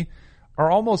me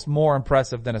are almost more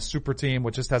impressive than a super team,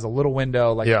 which just has a little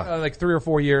window, like 3 or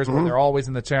 4 years where they're always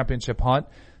in the championship hunt.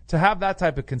 To have that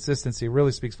type of consistency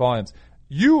really speaks volumes.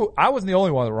 I wasn't the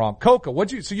only one that was wrong. Coca,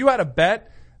 so you had a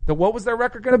bet that what was their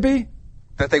record going to be?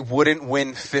 That they wouldn't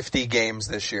win 50 games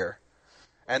this year.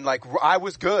 And I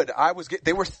was good.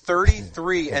 They were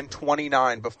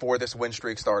 33-29 before this win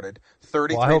streak started.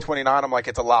 33-29. I'm like,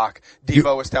 it's a lock.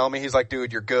 Debo was telling me, he's like,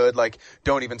 dude, you're good. Like,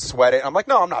 don't even sweat it. I'm like,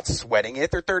 no, I'm not sweating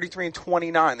it. They're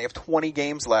 33-29. They have 20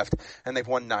 games left, and they've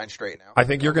won 9 straight now. I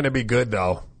think you're going to be good,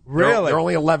 though. Really? There are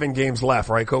only 11 games left,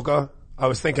 right, Coca? I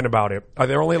was thinking about it.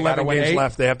 There are only 11 games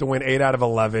left. They have to win 8 out of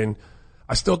 11.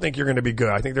 I still think you're going to be good.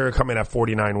 I think they're going to come in at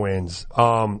 49 wins.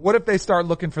 What if they start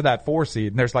looking for that 4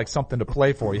 seed and there's something to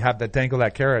play for? You have to dangle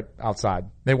that carrot outside.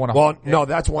 They want to. Well, no,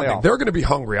 that's one thing. They're going to be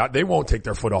hungry. They won't take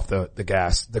their foot off the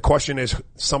gas. The question is,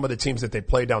 some of the teams that they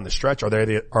play down the stretch, are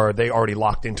they already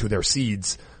locked into their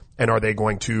seeds? And are they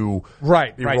going to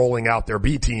be rolling out their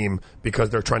B team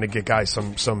because they're trying to get guys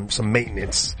some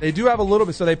maintenance? They do have a little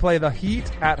bit. So they play the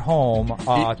Heat at home.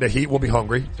 The Heat will be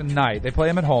hungry tonight. They play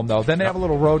them at home though. Then they have a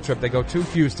little road trip. They go to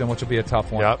Houston, which will be a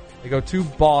tough one. Yep. They go to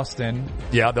Boston.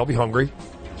 Yeah, they'll be hungry.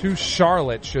 To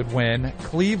Charlotte should win.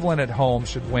 Cleveland at home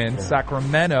should win. Yeah.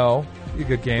 Sacramento, a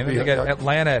good game. They get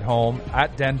Atlanta at home,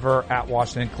 at Denver, at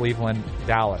Washington, Cleveland,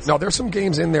 Dallas. Now there's some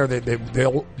games in there that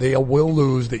they will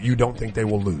lose that you don't think they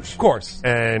will lose. Of course.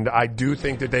 And I do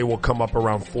think that they will come up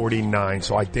around 49.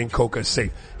 So I think Coca's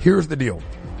safe. Here's the deal.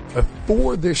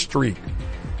 Before this streak,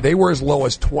 they were as low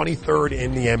as 23rd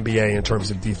in the NBA in terms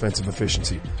of defensive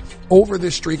efficiency. Over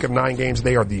this streak of 9 games,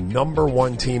 they are the number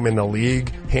 1 team in the league,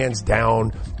 hands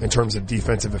down, in terms of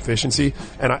defensive efficiency.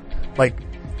 And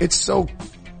it's so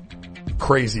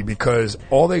crazy because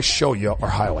all they show you are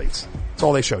highlights. That's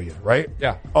all they show you, right?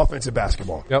 Yeah. Offensive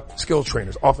basketball. Yep. Skills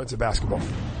trainers, offensive basketball.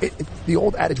 The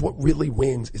old adage, what really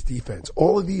wins is defense.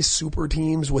 All of these super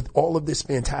teams with all of this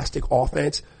fantastic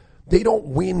offense, they don't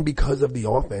win because of the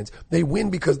offense. They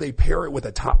win because they pair it with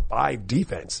a top 5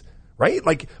 defense. right?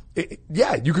 Like,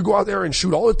 yeah, you could go out there and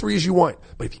shoot all the threes you want,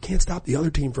 but if you can't stop the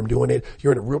other team from doing it,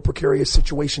 you're in a real precarious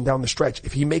situation down the stretch.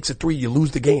 If he makes a three, you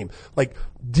lose the game. Like,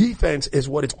 defense is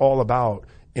what it's all about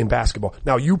in basketball.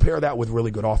 Now, you pair that with really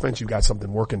good offense, you got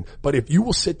something working. But if you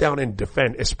will sit down and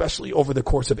defend, especially over the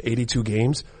course of 82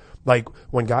 games, like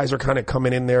when guys are kind of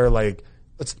coming in there, like,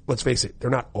 let's face it, they're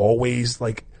not always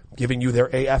like giving you their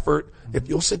A effort. If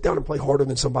you'll sit down and play harder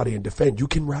than somebody and defend, you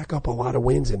can rack up a lot of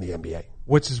wins in the NBA.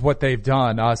 Which is what they've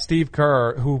done. Steve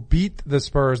Kerr, who beat the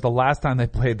Spurs the last time they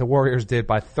played, the Warriors did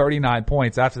by 39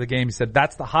 points after the game. He said,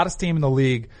 that's the hottest team in the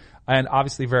league and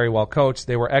obviously very well coached.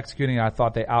 They were executing. I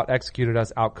thought they out-executed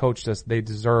us, out-coached us. They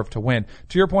deserve to win.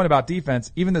 To your point about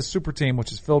defense, even this super team,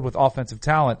 which is filled with offensive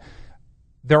talent,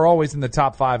 they're always in the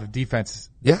top 5 of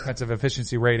defensive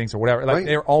efficiency ratings or whatever. Like,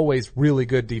 they're always really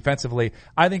good defensively.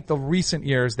 I think the recent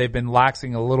years they've been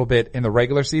laxing a little bit in the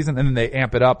regular season, and then they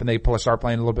amp it up and they start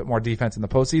playing a little bit more defense in the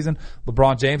postseason.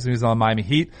 LeBron James, when he was on the Miami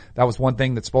Heat, that was one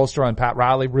thing that Spoelstra and Pat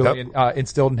Riley really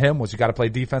instilled in him, was you got to play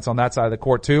defense on that side of the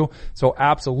court too. So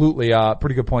absolutely,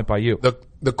 pretty good point by you.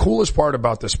 The coolest part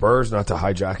about the Spurs, not to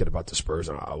hijack it about the Spurs,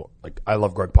 and I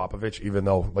love Greg Popovich, even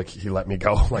though like he let me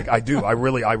go. Like I do, I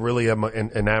really am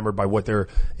enamored by what they're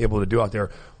able to do out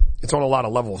there. It's on a lot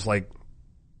of levels. Like,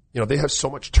 you know, they have so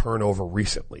much turnover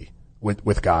recently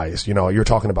with guys. You know, you're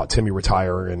talking about Timmy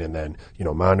retiring, and then, you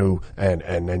know, Manu, and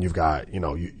then you've got, you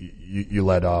know, you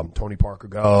let Tony Parker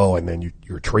go, and then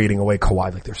you're trading away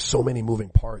Kawhi. Like, there's so many moving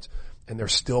parts. And they're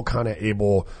still kind of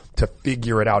able to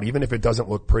figure it out. Even if it doesn't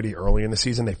look pretty early in the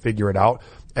season, they figure it out.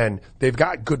 And they've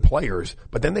got good players,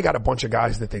 but then they got a bunch of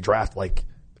guys that they draft like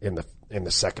in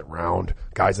the second round,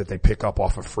 guys that they pick up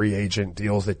off of free agent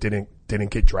deals that didn't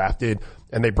get drafted,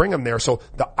 and they bring them there. So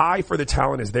the eye for the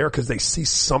talent is there because they see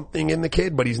something in the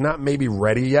kid, but he's not maybe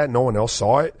ready yet. No one else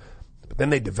saw it. But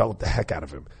then they develop the heck out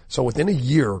of him. So within a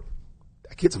year,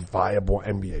 that kid's a viable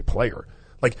NBA player.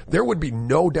 Like, there would be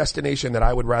no destination that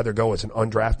I would rather go as an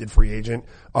undrafted free agent,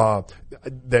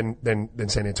 than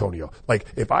San Antonio. Like,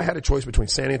 if I had a choice between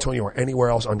San Antonio or anywhere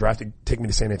else undrafted, take me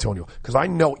to San Antonio. Cause I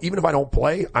know even if I don't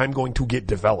play, I'm going to get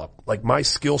developed. Like, my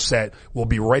skill set will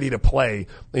be ready to play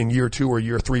in year 2 or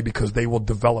year 3 because they will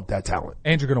develop that talent.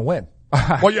 And you're going to win.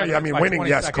 Well, yeah, I mean, winning,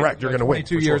 yes, correct. You're going to win.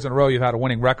 22 years in a row, you've had a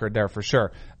winning record there for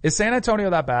sure. Is San Antonio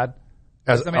that bad?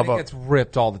 It gets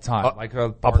ripped all the time. Like a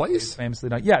place? Famously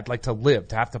not. Yeah, like to live,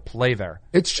 to have to play there.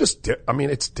 It's just,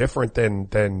 it's different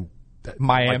than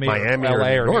Miami, like Miami or LA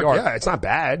or New York. Yeah, it's not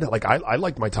bad. Like, I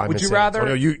liked my time in San rather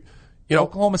Antonio. You know,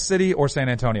 Oklahoma City or San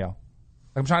Antonio?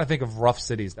 I'm trying to think of rough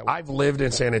cities that I've lived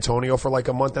in San Antonio for like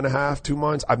a month and a half, 2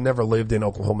 months. I've never lived in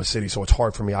Oklahoma City, so it's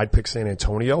hard for me. I'd pick San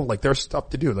Antonio. Like, there's stuff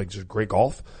to do, like just great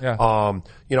golf. Yeah.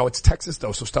 You know, it's Texas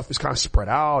though, so stuff is kind of spread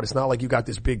out. It's not like you got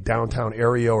this big downtown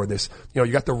area or this, you know,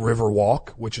 you got the River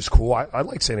Walk, which is cool. I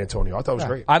like San Antonio. I thought it was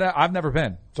great. I've never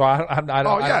been, so I don't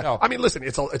know. I mean, listen,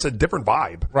 it's a different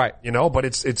vibe. Right. You know, but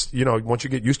it's, you know, once you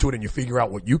get used to it and you figure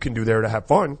out what you can do there to have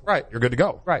fun. Right. You're good to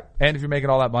go. Right. And if you're making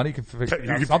all that money, you can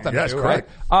figure out something yes, to do, correct.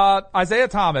 right? Isaiah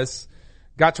Thomas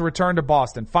got to return to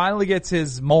Boston. Finally gets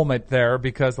his moment there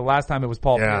because the last time it was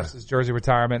Paul Pierce's jersey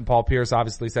retirement. And Paul Pierce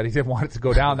obviously said he didn't want it to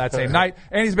go down that same night.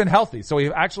 And he's been healthy. So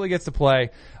he actually gets to play.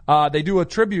 They do a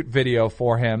tribute video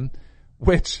for him,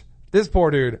 which this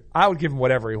poor dude, I would give him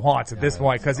whatever he wants at this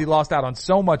point because he lost out on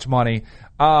so much money.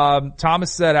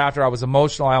 Thomas said after, I was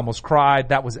emotional. I almost cried.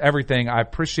 That was everything. I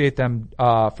appreciate them,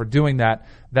 for doing that.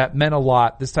 That meant a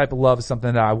lot. This type of love is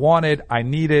something that I wanted, I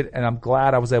needed, and I'm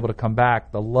glad I was able to come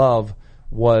back. The love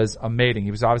was amazing.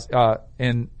 He was obviously,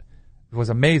 it was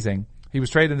amazing. He was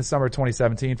traded in the summer of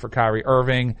 2017 for Kyrie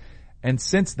Irving. And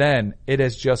since then, it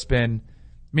has just been,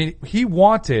 I mean, he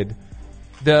wanted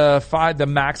the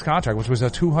max contract, which was a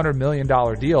 $200 million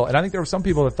deal. And I think there were some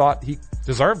people that thought he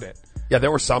deserved it. Yeah,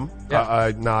 there were some,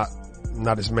 not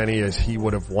as many as he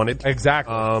would have wanted.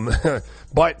 Exactly.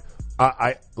 But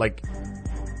I like,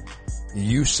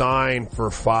 you sign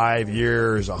for 5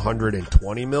 years,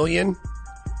 $120 million.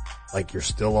 Like, you're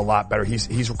still a lot better.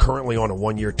 He's currently on a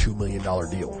 1 year, $2 million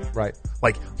deal. Right.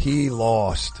 Like, he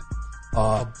lost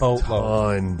a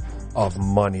ton of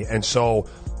money. And so,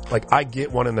 like, I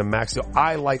get one in the max deal.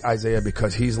 I like Isaiah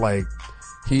because he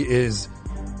is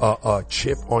a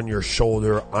chip on your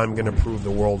shoulder, I'm going to prove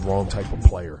the world wrong type of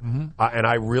player. Mm-hmm. And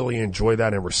I really enjoy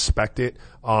that and respect it.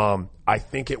 I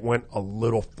think it went a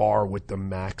little far with the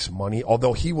max money,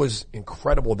 although he was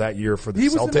incredible that year for the Celtics.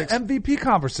 He was in the MVP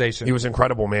conversation. He was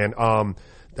incredible, man.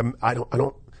 I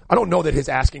don't know that his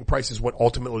asking price is what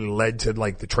ultimately led to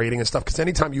like the trading and stuff. Cause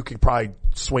anytime you could probably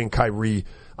swing Kyrie,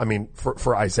 I mean,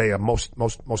 for Isaiah, most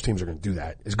teams are going to do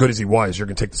that. As good as he was, you're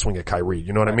going to take the swing at Kyrie.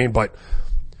 You know what I mean? But,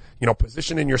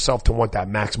 positioning yourself to want that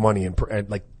max money and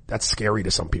like, that's scary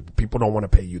to some people. People don't want to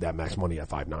pay you that max money at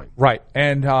 5'9". Right.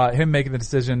 And, him making the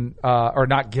decision, or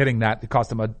not getting that, it cost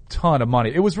him a ton of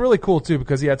money. It was really cool too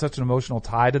because he had such an emotional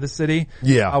tie to the city.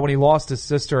 Yeah. When he lost his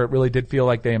sister, it really did feel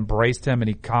like they embraced him, and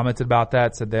he commented about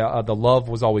that, said the love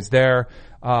was always there.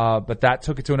 But that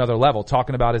took it to another level,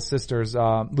 talking about his sister's,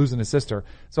 losing his sister.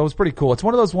 So it was pretty cool. It's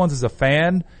one of those ones as a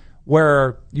fan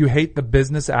where you hate the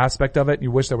business aspect of it and you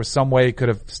wish there was some way he could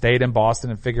have stayed in Boston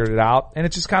and figured it out. And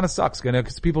it just kind of sucks,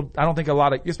 because people, I don't think a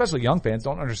lot of, especially young fans,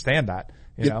 don't understand that,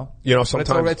 you know?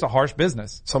 Sometimes it's a harsh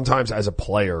business. Sometimes as a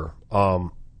player,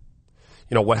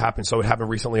 what happened? So it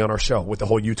happened recently on our show with the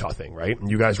whole Utah thing, right?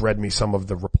 And you guys read me some of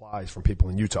the replies from people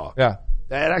in Utah. Yeah.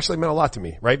 That actually meant a lot to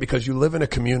me, right? Because you live in a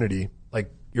community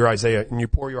like you're Isaiah and you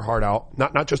pour your heart out,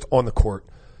 not just on the court,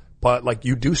 but like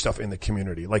you do stuff in the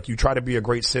community. Like you try to be a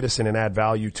great citizen and add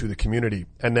value to the community.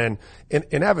 And then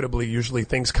inevitably, usually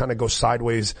things kind of go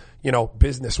sideways,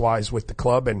 business wise with the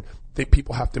club, and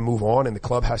people have to move on and the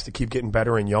club has to keep getting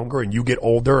better and younger, and you get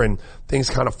older and things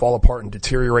kind of fall apart and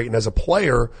deteriorate. And as a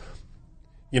player,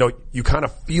 you kind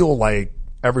of feel like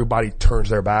everybody turns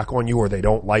their back on you or they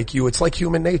don't like you. It's like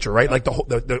human nature, right? Like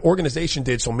the organization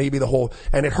did. So maybe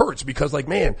and it hurts because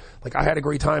I had a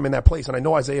great time in that place. And I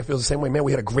know Isaiah feels the same way. Man,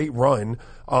 we had a great run.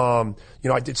 I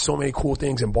did so many cool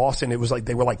things in Boston. It was like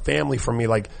they were like family for me.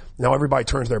 Like now everybody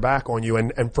turns their back on you.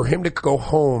 And for him to go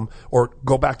home or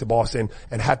go back to Boston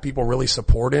and have people really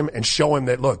support him and show him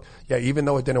that, look, yeah, even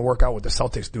though it didn't work out with the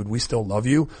Celtics, dude, we still love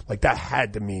you. Like that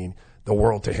had to mean the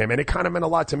world to him. And it kind of meant a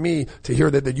lot to me to hear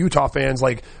that the Utah fans,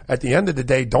 like, at the end of the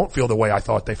day, don't feel the way I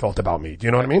thought they felt about me. Do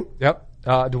you know what I mean?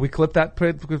 Yep. Do we clip that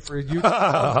for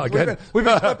Utah? We've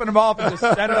been clipping them off and just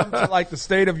sending them to like the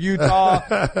state of Utah.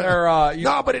 Their,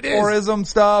 no, but it is tourism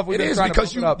stuff. It is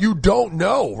because you don't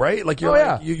know, right? Like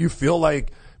you feel like,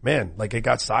 man, like it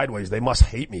got sideways. They must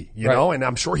hate me, you know? And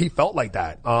I'm sure he felt like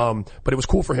that. But it was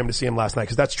cool for him to see him last night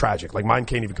because that's tragic. Like mine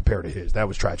can't even compare to his. That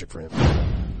was tragic for him.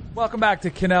 Welcome back to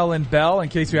Cannell and Bell. In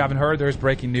case you haven't heard, there's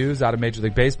breaking news out of Major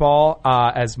League Baseball.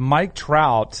 As Mike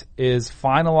Trout is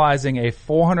finalizing a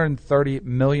 $430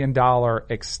 million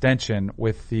extension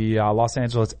with the Los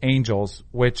Angeles Angels,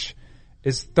 which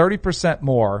is 30%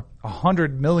 more,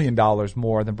 $100 million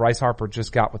more than Bryce Harper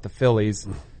just got with the Phillies.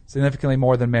 Significantly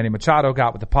more than Manny Machado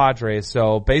got with the Padres.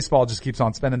 So baseball just keeps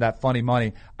on spending that funny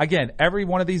money. Again, every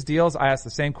one of these deals, I ask the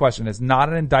same question. It's not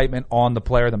an indictment on the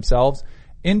player themselves.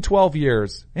 In 12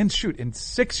 years, in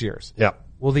 6 years,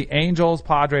 will the Angels,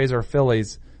 Padres, or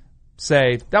Phillies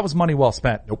say that was money well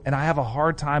spent? Nope. And I have a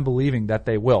hard time believing that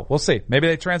they will. We'll see. Maybe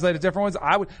they translate it different ways.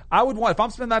 I would want, if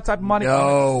I'm spending that type of money,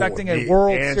 I'm expecting a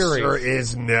World Series. The answer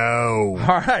is no.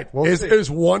 All right. Is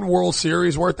one World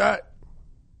Series worth that?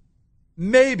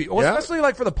 Maybe. Well, especially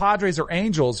like for the Padres or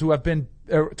Angels who have been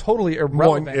totally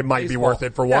irrelevant. It might be worth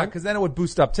it for one. Yeah, because then it would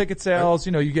boost up ticket sales.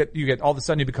 Right. You get all of a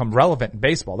sudden you become relevant in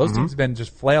baseball. Those teams have been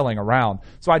just flailing around.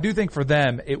 So I do think for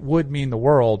them it would mean the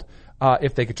world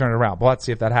if they could turn it around. But let's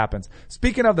see if that happens.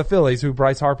 Speaking of the Phillies, who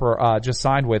Bryce Harper just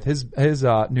signed with his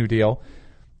new deal,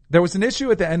 there was an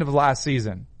issue at the end of last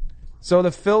season. So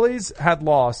the Phillies had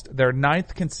lost their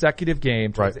 9th consecutive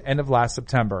game towards the end of last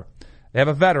September. They have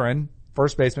a veteran,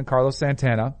 first baseman Carlos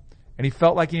Santana, and he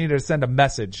felt like he needed to send a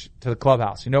message to the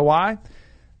clubhouse. You know why?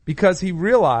 Because he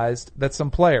realized that some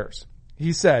players,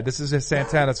 he said, this is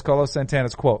Carlos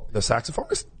Santana's quote. The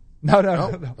saxophonist?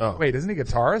 No. Oh. Wait, isn't he a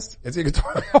guitarist? Is he a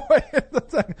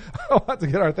guitarist? I'll have to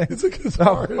get our thing. It's a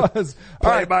guitarist.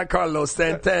 Played by Carlos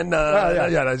Santana.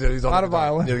 He's not a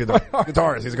violin. He's a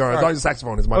guitarist. He's a guitarist. He's a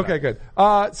saxophonist. Okay, good.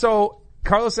 So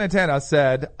Carlos Santana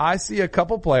said, I see a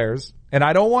couple players, and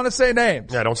I don't want to say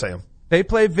names. Yeah, don't say them. They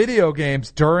play video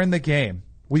games during the game.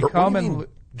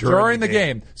 During the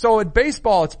game. So in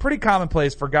baseball, it's pretty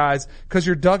commonplace for guys because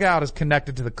your dugout is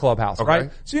connected to the clubhouse,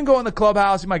 right? So you can go in the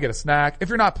clubhouse, you might get a snack. If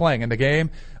you're not playing in the game,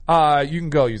 you can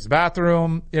go use the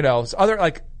bathroom,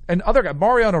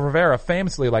 Mariano Rivera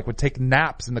famously would take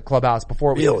naps in the clubhouse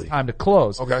before it was time to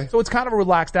close. Okay. So it's kind of a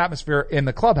relaxed atmosphere in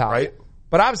the clubhouse. Right.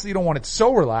 But obviously you don't want it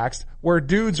so relaxed where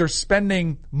dudes are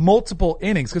spending multiple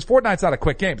innings because Fortnite's not a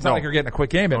quick game. It's not like you're getting a quick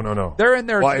game in. No. They're in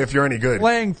there if you're any good.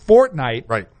 Playing Fortnite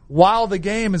right. while the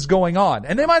game is going on.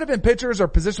 And they might have been pitchers or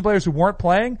position players who weren't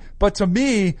playing, but to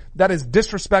me, that is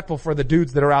disrespectful for the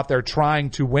dudes that are out there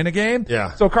trying to win a game.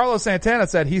 Yeah. So Carlos Santana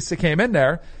said he came in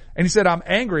there and he said, I'm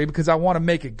angry because I want to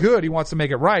make it good. He wants to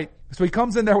make it right. So he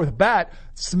comes in there with a bat,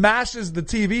 smashes the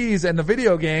TVs and the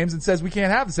video games and says, we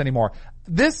can't have this anymore.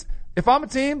 If I'm a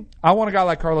team, I want a guy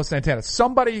like Carlos Santana.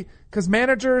 Somebody, because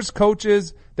managers,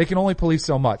 coaches, they can only police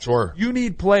so much. Sure. You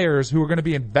need players who are going to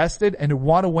be invested and who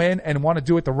want to win and want to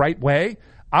do it the right way.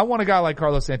 I want a guy like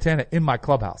Carlos Santana in my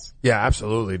clubhouse. Yeah,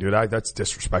 absolutely, dude. That's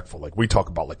disrespectful. Like, we talk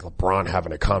about like LeBron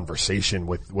having a conversation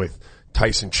with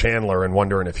Tyson Chandler and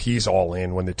wondering if he's all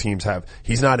in when the teams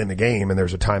he's not in the game and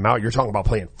there's a timeout. You're talking about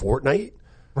playing Fortnite?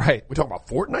 Right. We're talking about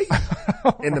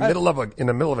Fortnite in the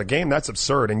middle of a game. That's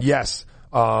absurd. And yes,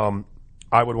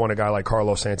 I would want a guy like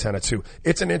Carlos Santana too.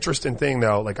 It's an interesting thing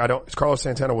though. Like, is Carlos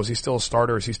Santana, was he still a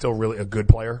starter? Is he still really a good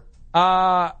player?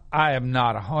 I am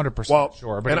not 100%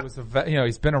 sure, but it was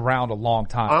he's been around a long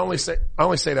time. I only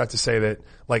say that to say that,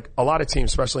 like, a lot of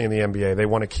teams, especially in the NBA, they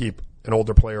want to keep an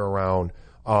older player around,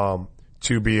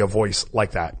 to be a voice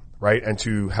like that, right? And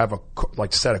to have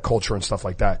set a culture and stuff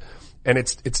like that. And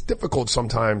it's difficult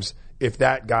sometimes if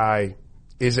that guy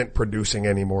isn't producing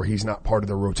anymore. He's not part of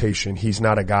the rotation. He's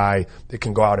not a guy that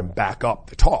can go out and back up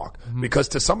the talk. Mm-hmm. Because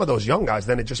to some of those young guys,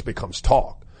 then it just becomes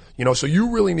talk. You know, so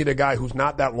you really need a guy who's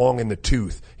not that long in the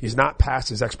tooth. He's not past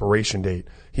his expiration date.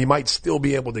 He might still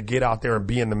be able to get out there and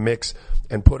be in the mix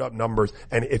and put up numbers.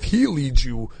 And if he leads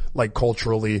you, like,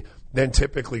 culturally, then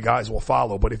typically guys will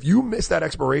follow. But if you miss that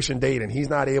expiration date and he's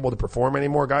not able to perform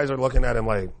anymore, guys are looking at him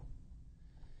like,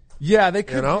 yeah, they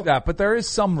could do that, but there is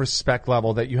some respect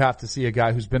level that you have to see a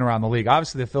guy who's been around the league.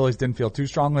 Obviously, the Phillies didn't feel too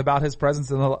strongly about his presence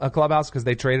in the clubhouse because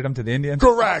they traded him to the Indians.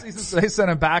 Correct. So they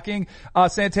sent him backing.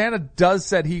 Santana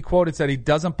said he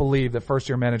doesn't believe that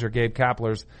first-year manager Gabe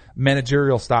Kapler's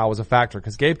managerial style was a factor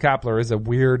because Gabe Kapler is a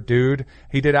weird dude.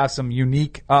 He did have some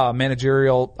unique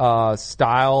managerial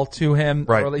style to him.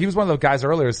 Right. He was one of those guys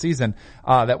earlier this season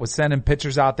that was sending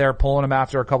pitchers out there, pulling them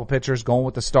after a couple pitchers, going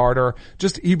with the starter.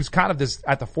 He was kind of this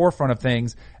at the forefront of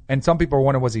things, and some people are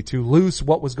wondering, was he too loose?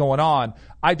 What was going on?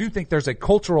 I do think there's a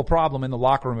cultural problem in the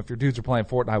locker room if your dudes are playing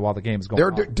Fortnite while the game is going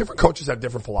on. Different coaches have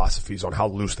different philosophies on how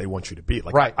loose they want you to be.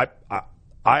 Like, right.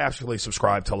 I actually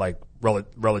subscribe to, like,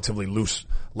 relatively loose,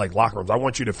 like, locker rooms. I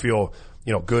want you to feel,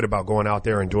 good about going out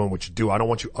there and doing what you do. I don't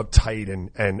want you uptight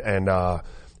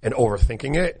and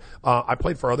overthinking it. I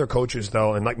played for other coaches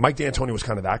though, and like Mike D'Antoni was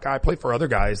kind of that guy. I played for other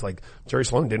guys, like Jerry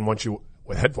Sloan didn't want you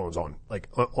with headphones on, like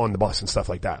on the bus and stuff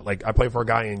like that. Like, I played for a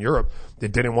guy in Europe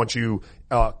that didn't want you,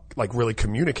 like, really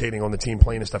communicating on the team,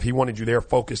 playing and stuff. He wanted you there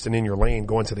focused and in your lane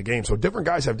going to the game. So different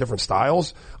guys have different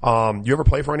styles. You ever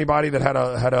play for anybody that had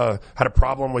a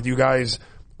problem with you guys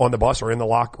on the bus or in the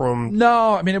locker room?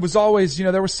 No, I mean, it was always,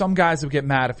 there were some guys that would get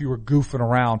mad if you were goofing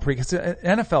around. Because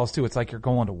NFLs too, it's like you're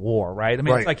going to war, right? I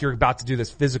mean, It's like you're about to do this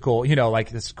physical,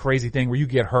 like this crazy thing where you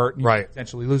get hurt and you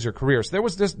potentially lose your career. So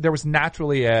there was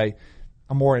naturally a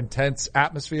more intense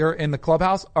atmosphere in the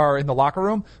clubhouse or in the locker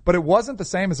room, but it wasn't the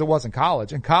same as it was in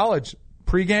college. In college,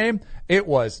 pregame, it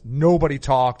was nobody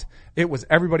talked. It was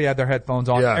everybody had their headphones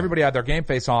on. Yeah. Everybody had their game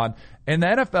face on. In the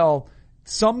NFL,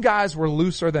 some guys were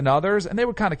looser than others, and they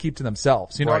would kind of keep to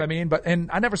themselves. You know what I mean? And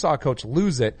I never saw a coach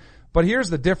lose it. But here's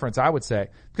the difference, I would say.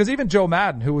 Because even Joe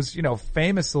Madden, who was,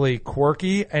 famously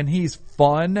quirky, and he's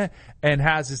fun and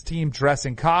has his team dress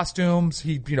in costumes.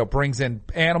 He, brings in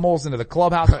animals into the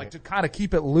clubhouse, like, to kind of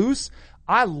keep it loose.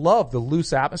 I love the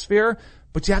loose atmosphere,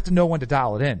 but you have to know when to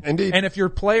dial it in. Indeed. And if your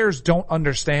players don't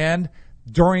understand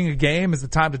during a game is the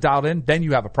time to dial it in, then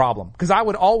you have a problem. Because I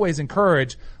would always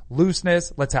encourage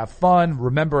looseness. Let's have fun.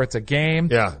 Remember, it's a game.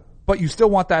 Yeah. But you still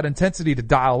want that intensity to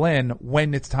dial in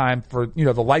when it's time for,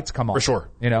 the lights come on. For sure.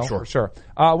 For sure.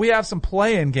 We have some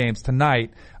play-in games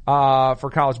tonight, for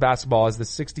college basketball as the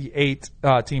 68,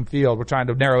 team field. We're trying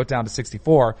to narrow it down to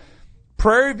 64.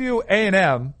 Prairie View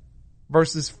A&M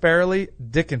versus Fairleigh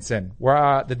Dickinson,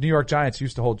 where, the New York Giants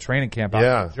used to hold training camp out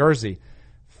in New Jersey.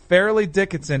 Fairleigh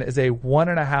Dickinson is a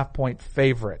 1.5 point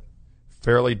favorite.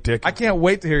 Fairleigh Dickinson. I can't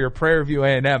wait to hear your Prairie View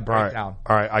A&M breakdown.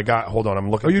 All right. Hold on. I'm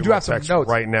looking you through do my have some text notes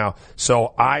right now.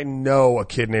 So I know a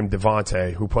kid named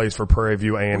Devontae who plays for Prairie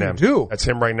View A&M. You do? That's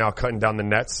him right now cutting down the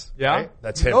nets. Yeah? Right?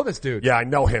 That's him. You know this dude. Yeah, I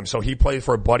know him. So he plays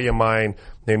for a buddy of mine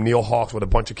named Neil Hawks with a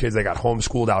bunch of kids. They got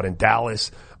homeschooled out in Dallas,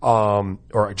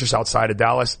 or just outside of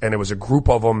Dallas. And it was a group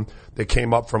of them that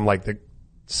came up from like the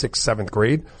 6th, 7th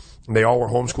grade. And they all were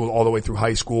homeschooled all the way through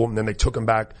high school. And then they took them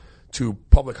back to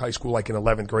public high school like in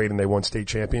 11th grade, and they won state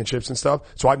championships and stuff.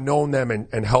 So I've known them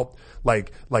and helped,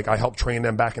 like I helped train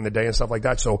them back in the day and stuff like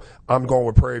that. So I'm going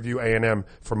with Prairie View A&M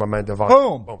for my man Devon.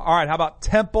 Boom. All right. How about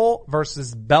Temple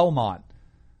versus Belmont?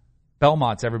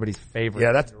 Belmont's everybody's favorite.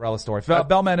 Yeah, that's Cinderella story.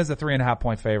 Belmont is a 3.5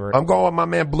 point favorite. I'm going with my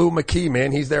man Blue McKee,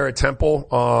 man. He's there at Temple.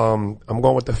 I'm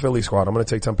going with the Philly squad. I'm going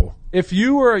to take Temple. If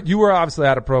you were obviously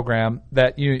at a program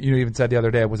that you even said the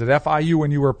other day, was it FIU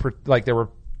when you were they were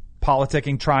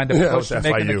politicking, trying to push and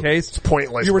making the case? It's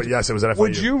pointless, but yes, it was at FIU.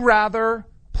 Would you rather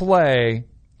play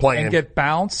and get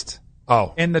bounced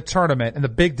in the tournament, in the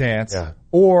big dance,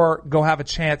 or go have a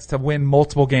chance to win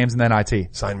multiple games in the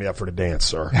NIT? Sign me up for the dance,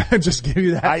 sir. Just give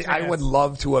you that I would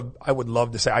love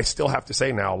to say, I still have to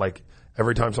say now, like,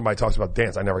 every time somebody talks about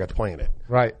dance, I never got to play in it.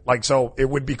 Right. Like, so it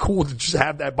would be cool to just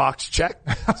have that box checked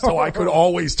so I could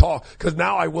always talk. Cause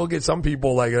now I will get some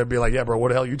people like, it'd be like, yeah, bro, what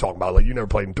the hell are you talking about? Like, you never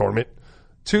played in a tournament.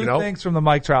 Two things from the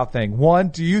Mike Trout thing. One,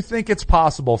 do you think it's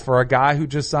possible for a guy who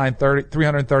just signed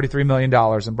 $333 million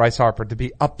and Bryce Harper to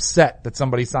be upset that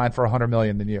somebody signed for $100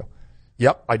 million than you?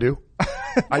 Yep, I do.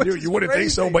 I do. You wouldn't think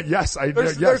so, but yes,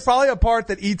 There's probably a part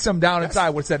that eats him down inside.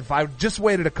 Would have said, if I just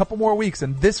waited a couple more weeks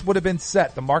and this would have been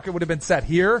set, the market would have been set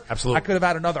here. Absolutely. I could have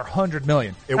had another $100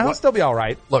 million. I'll still be all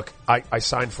right. Look, I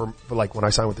signed for like when I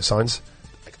signed with the Suns,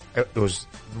 it was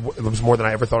more than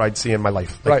I ever thought I'd see in my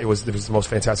life. Like, it was the most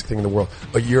fantastic thing in the world.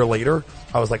 A year later,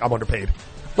 I was like, I'm underpaid.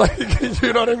 Like,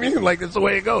 you know what I mean? Like, that's the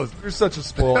way it goes. You're such a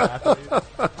spoiled athlete.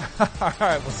 All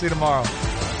right, we'll see you tomorrow.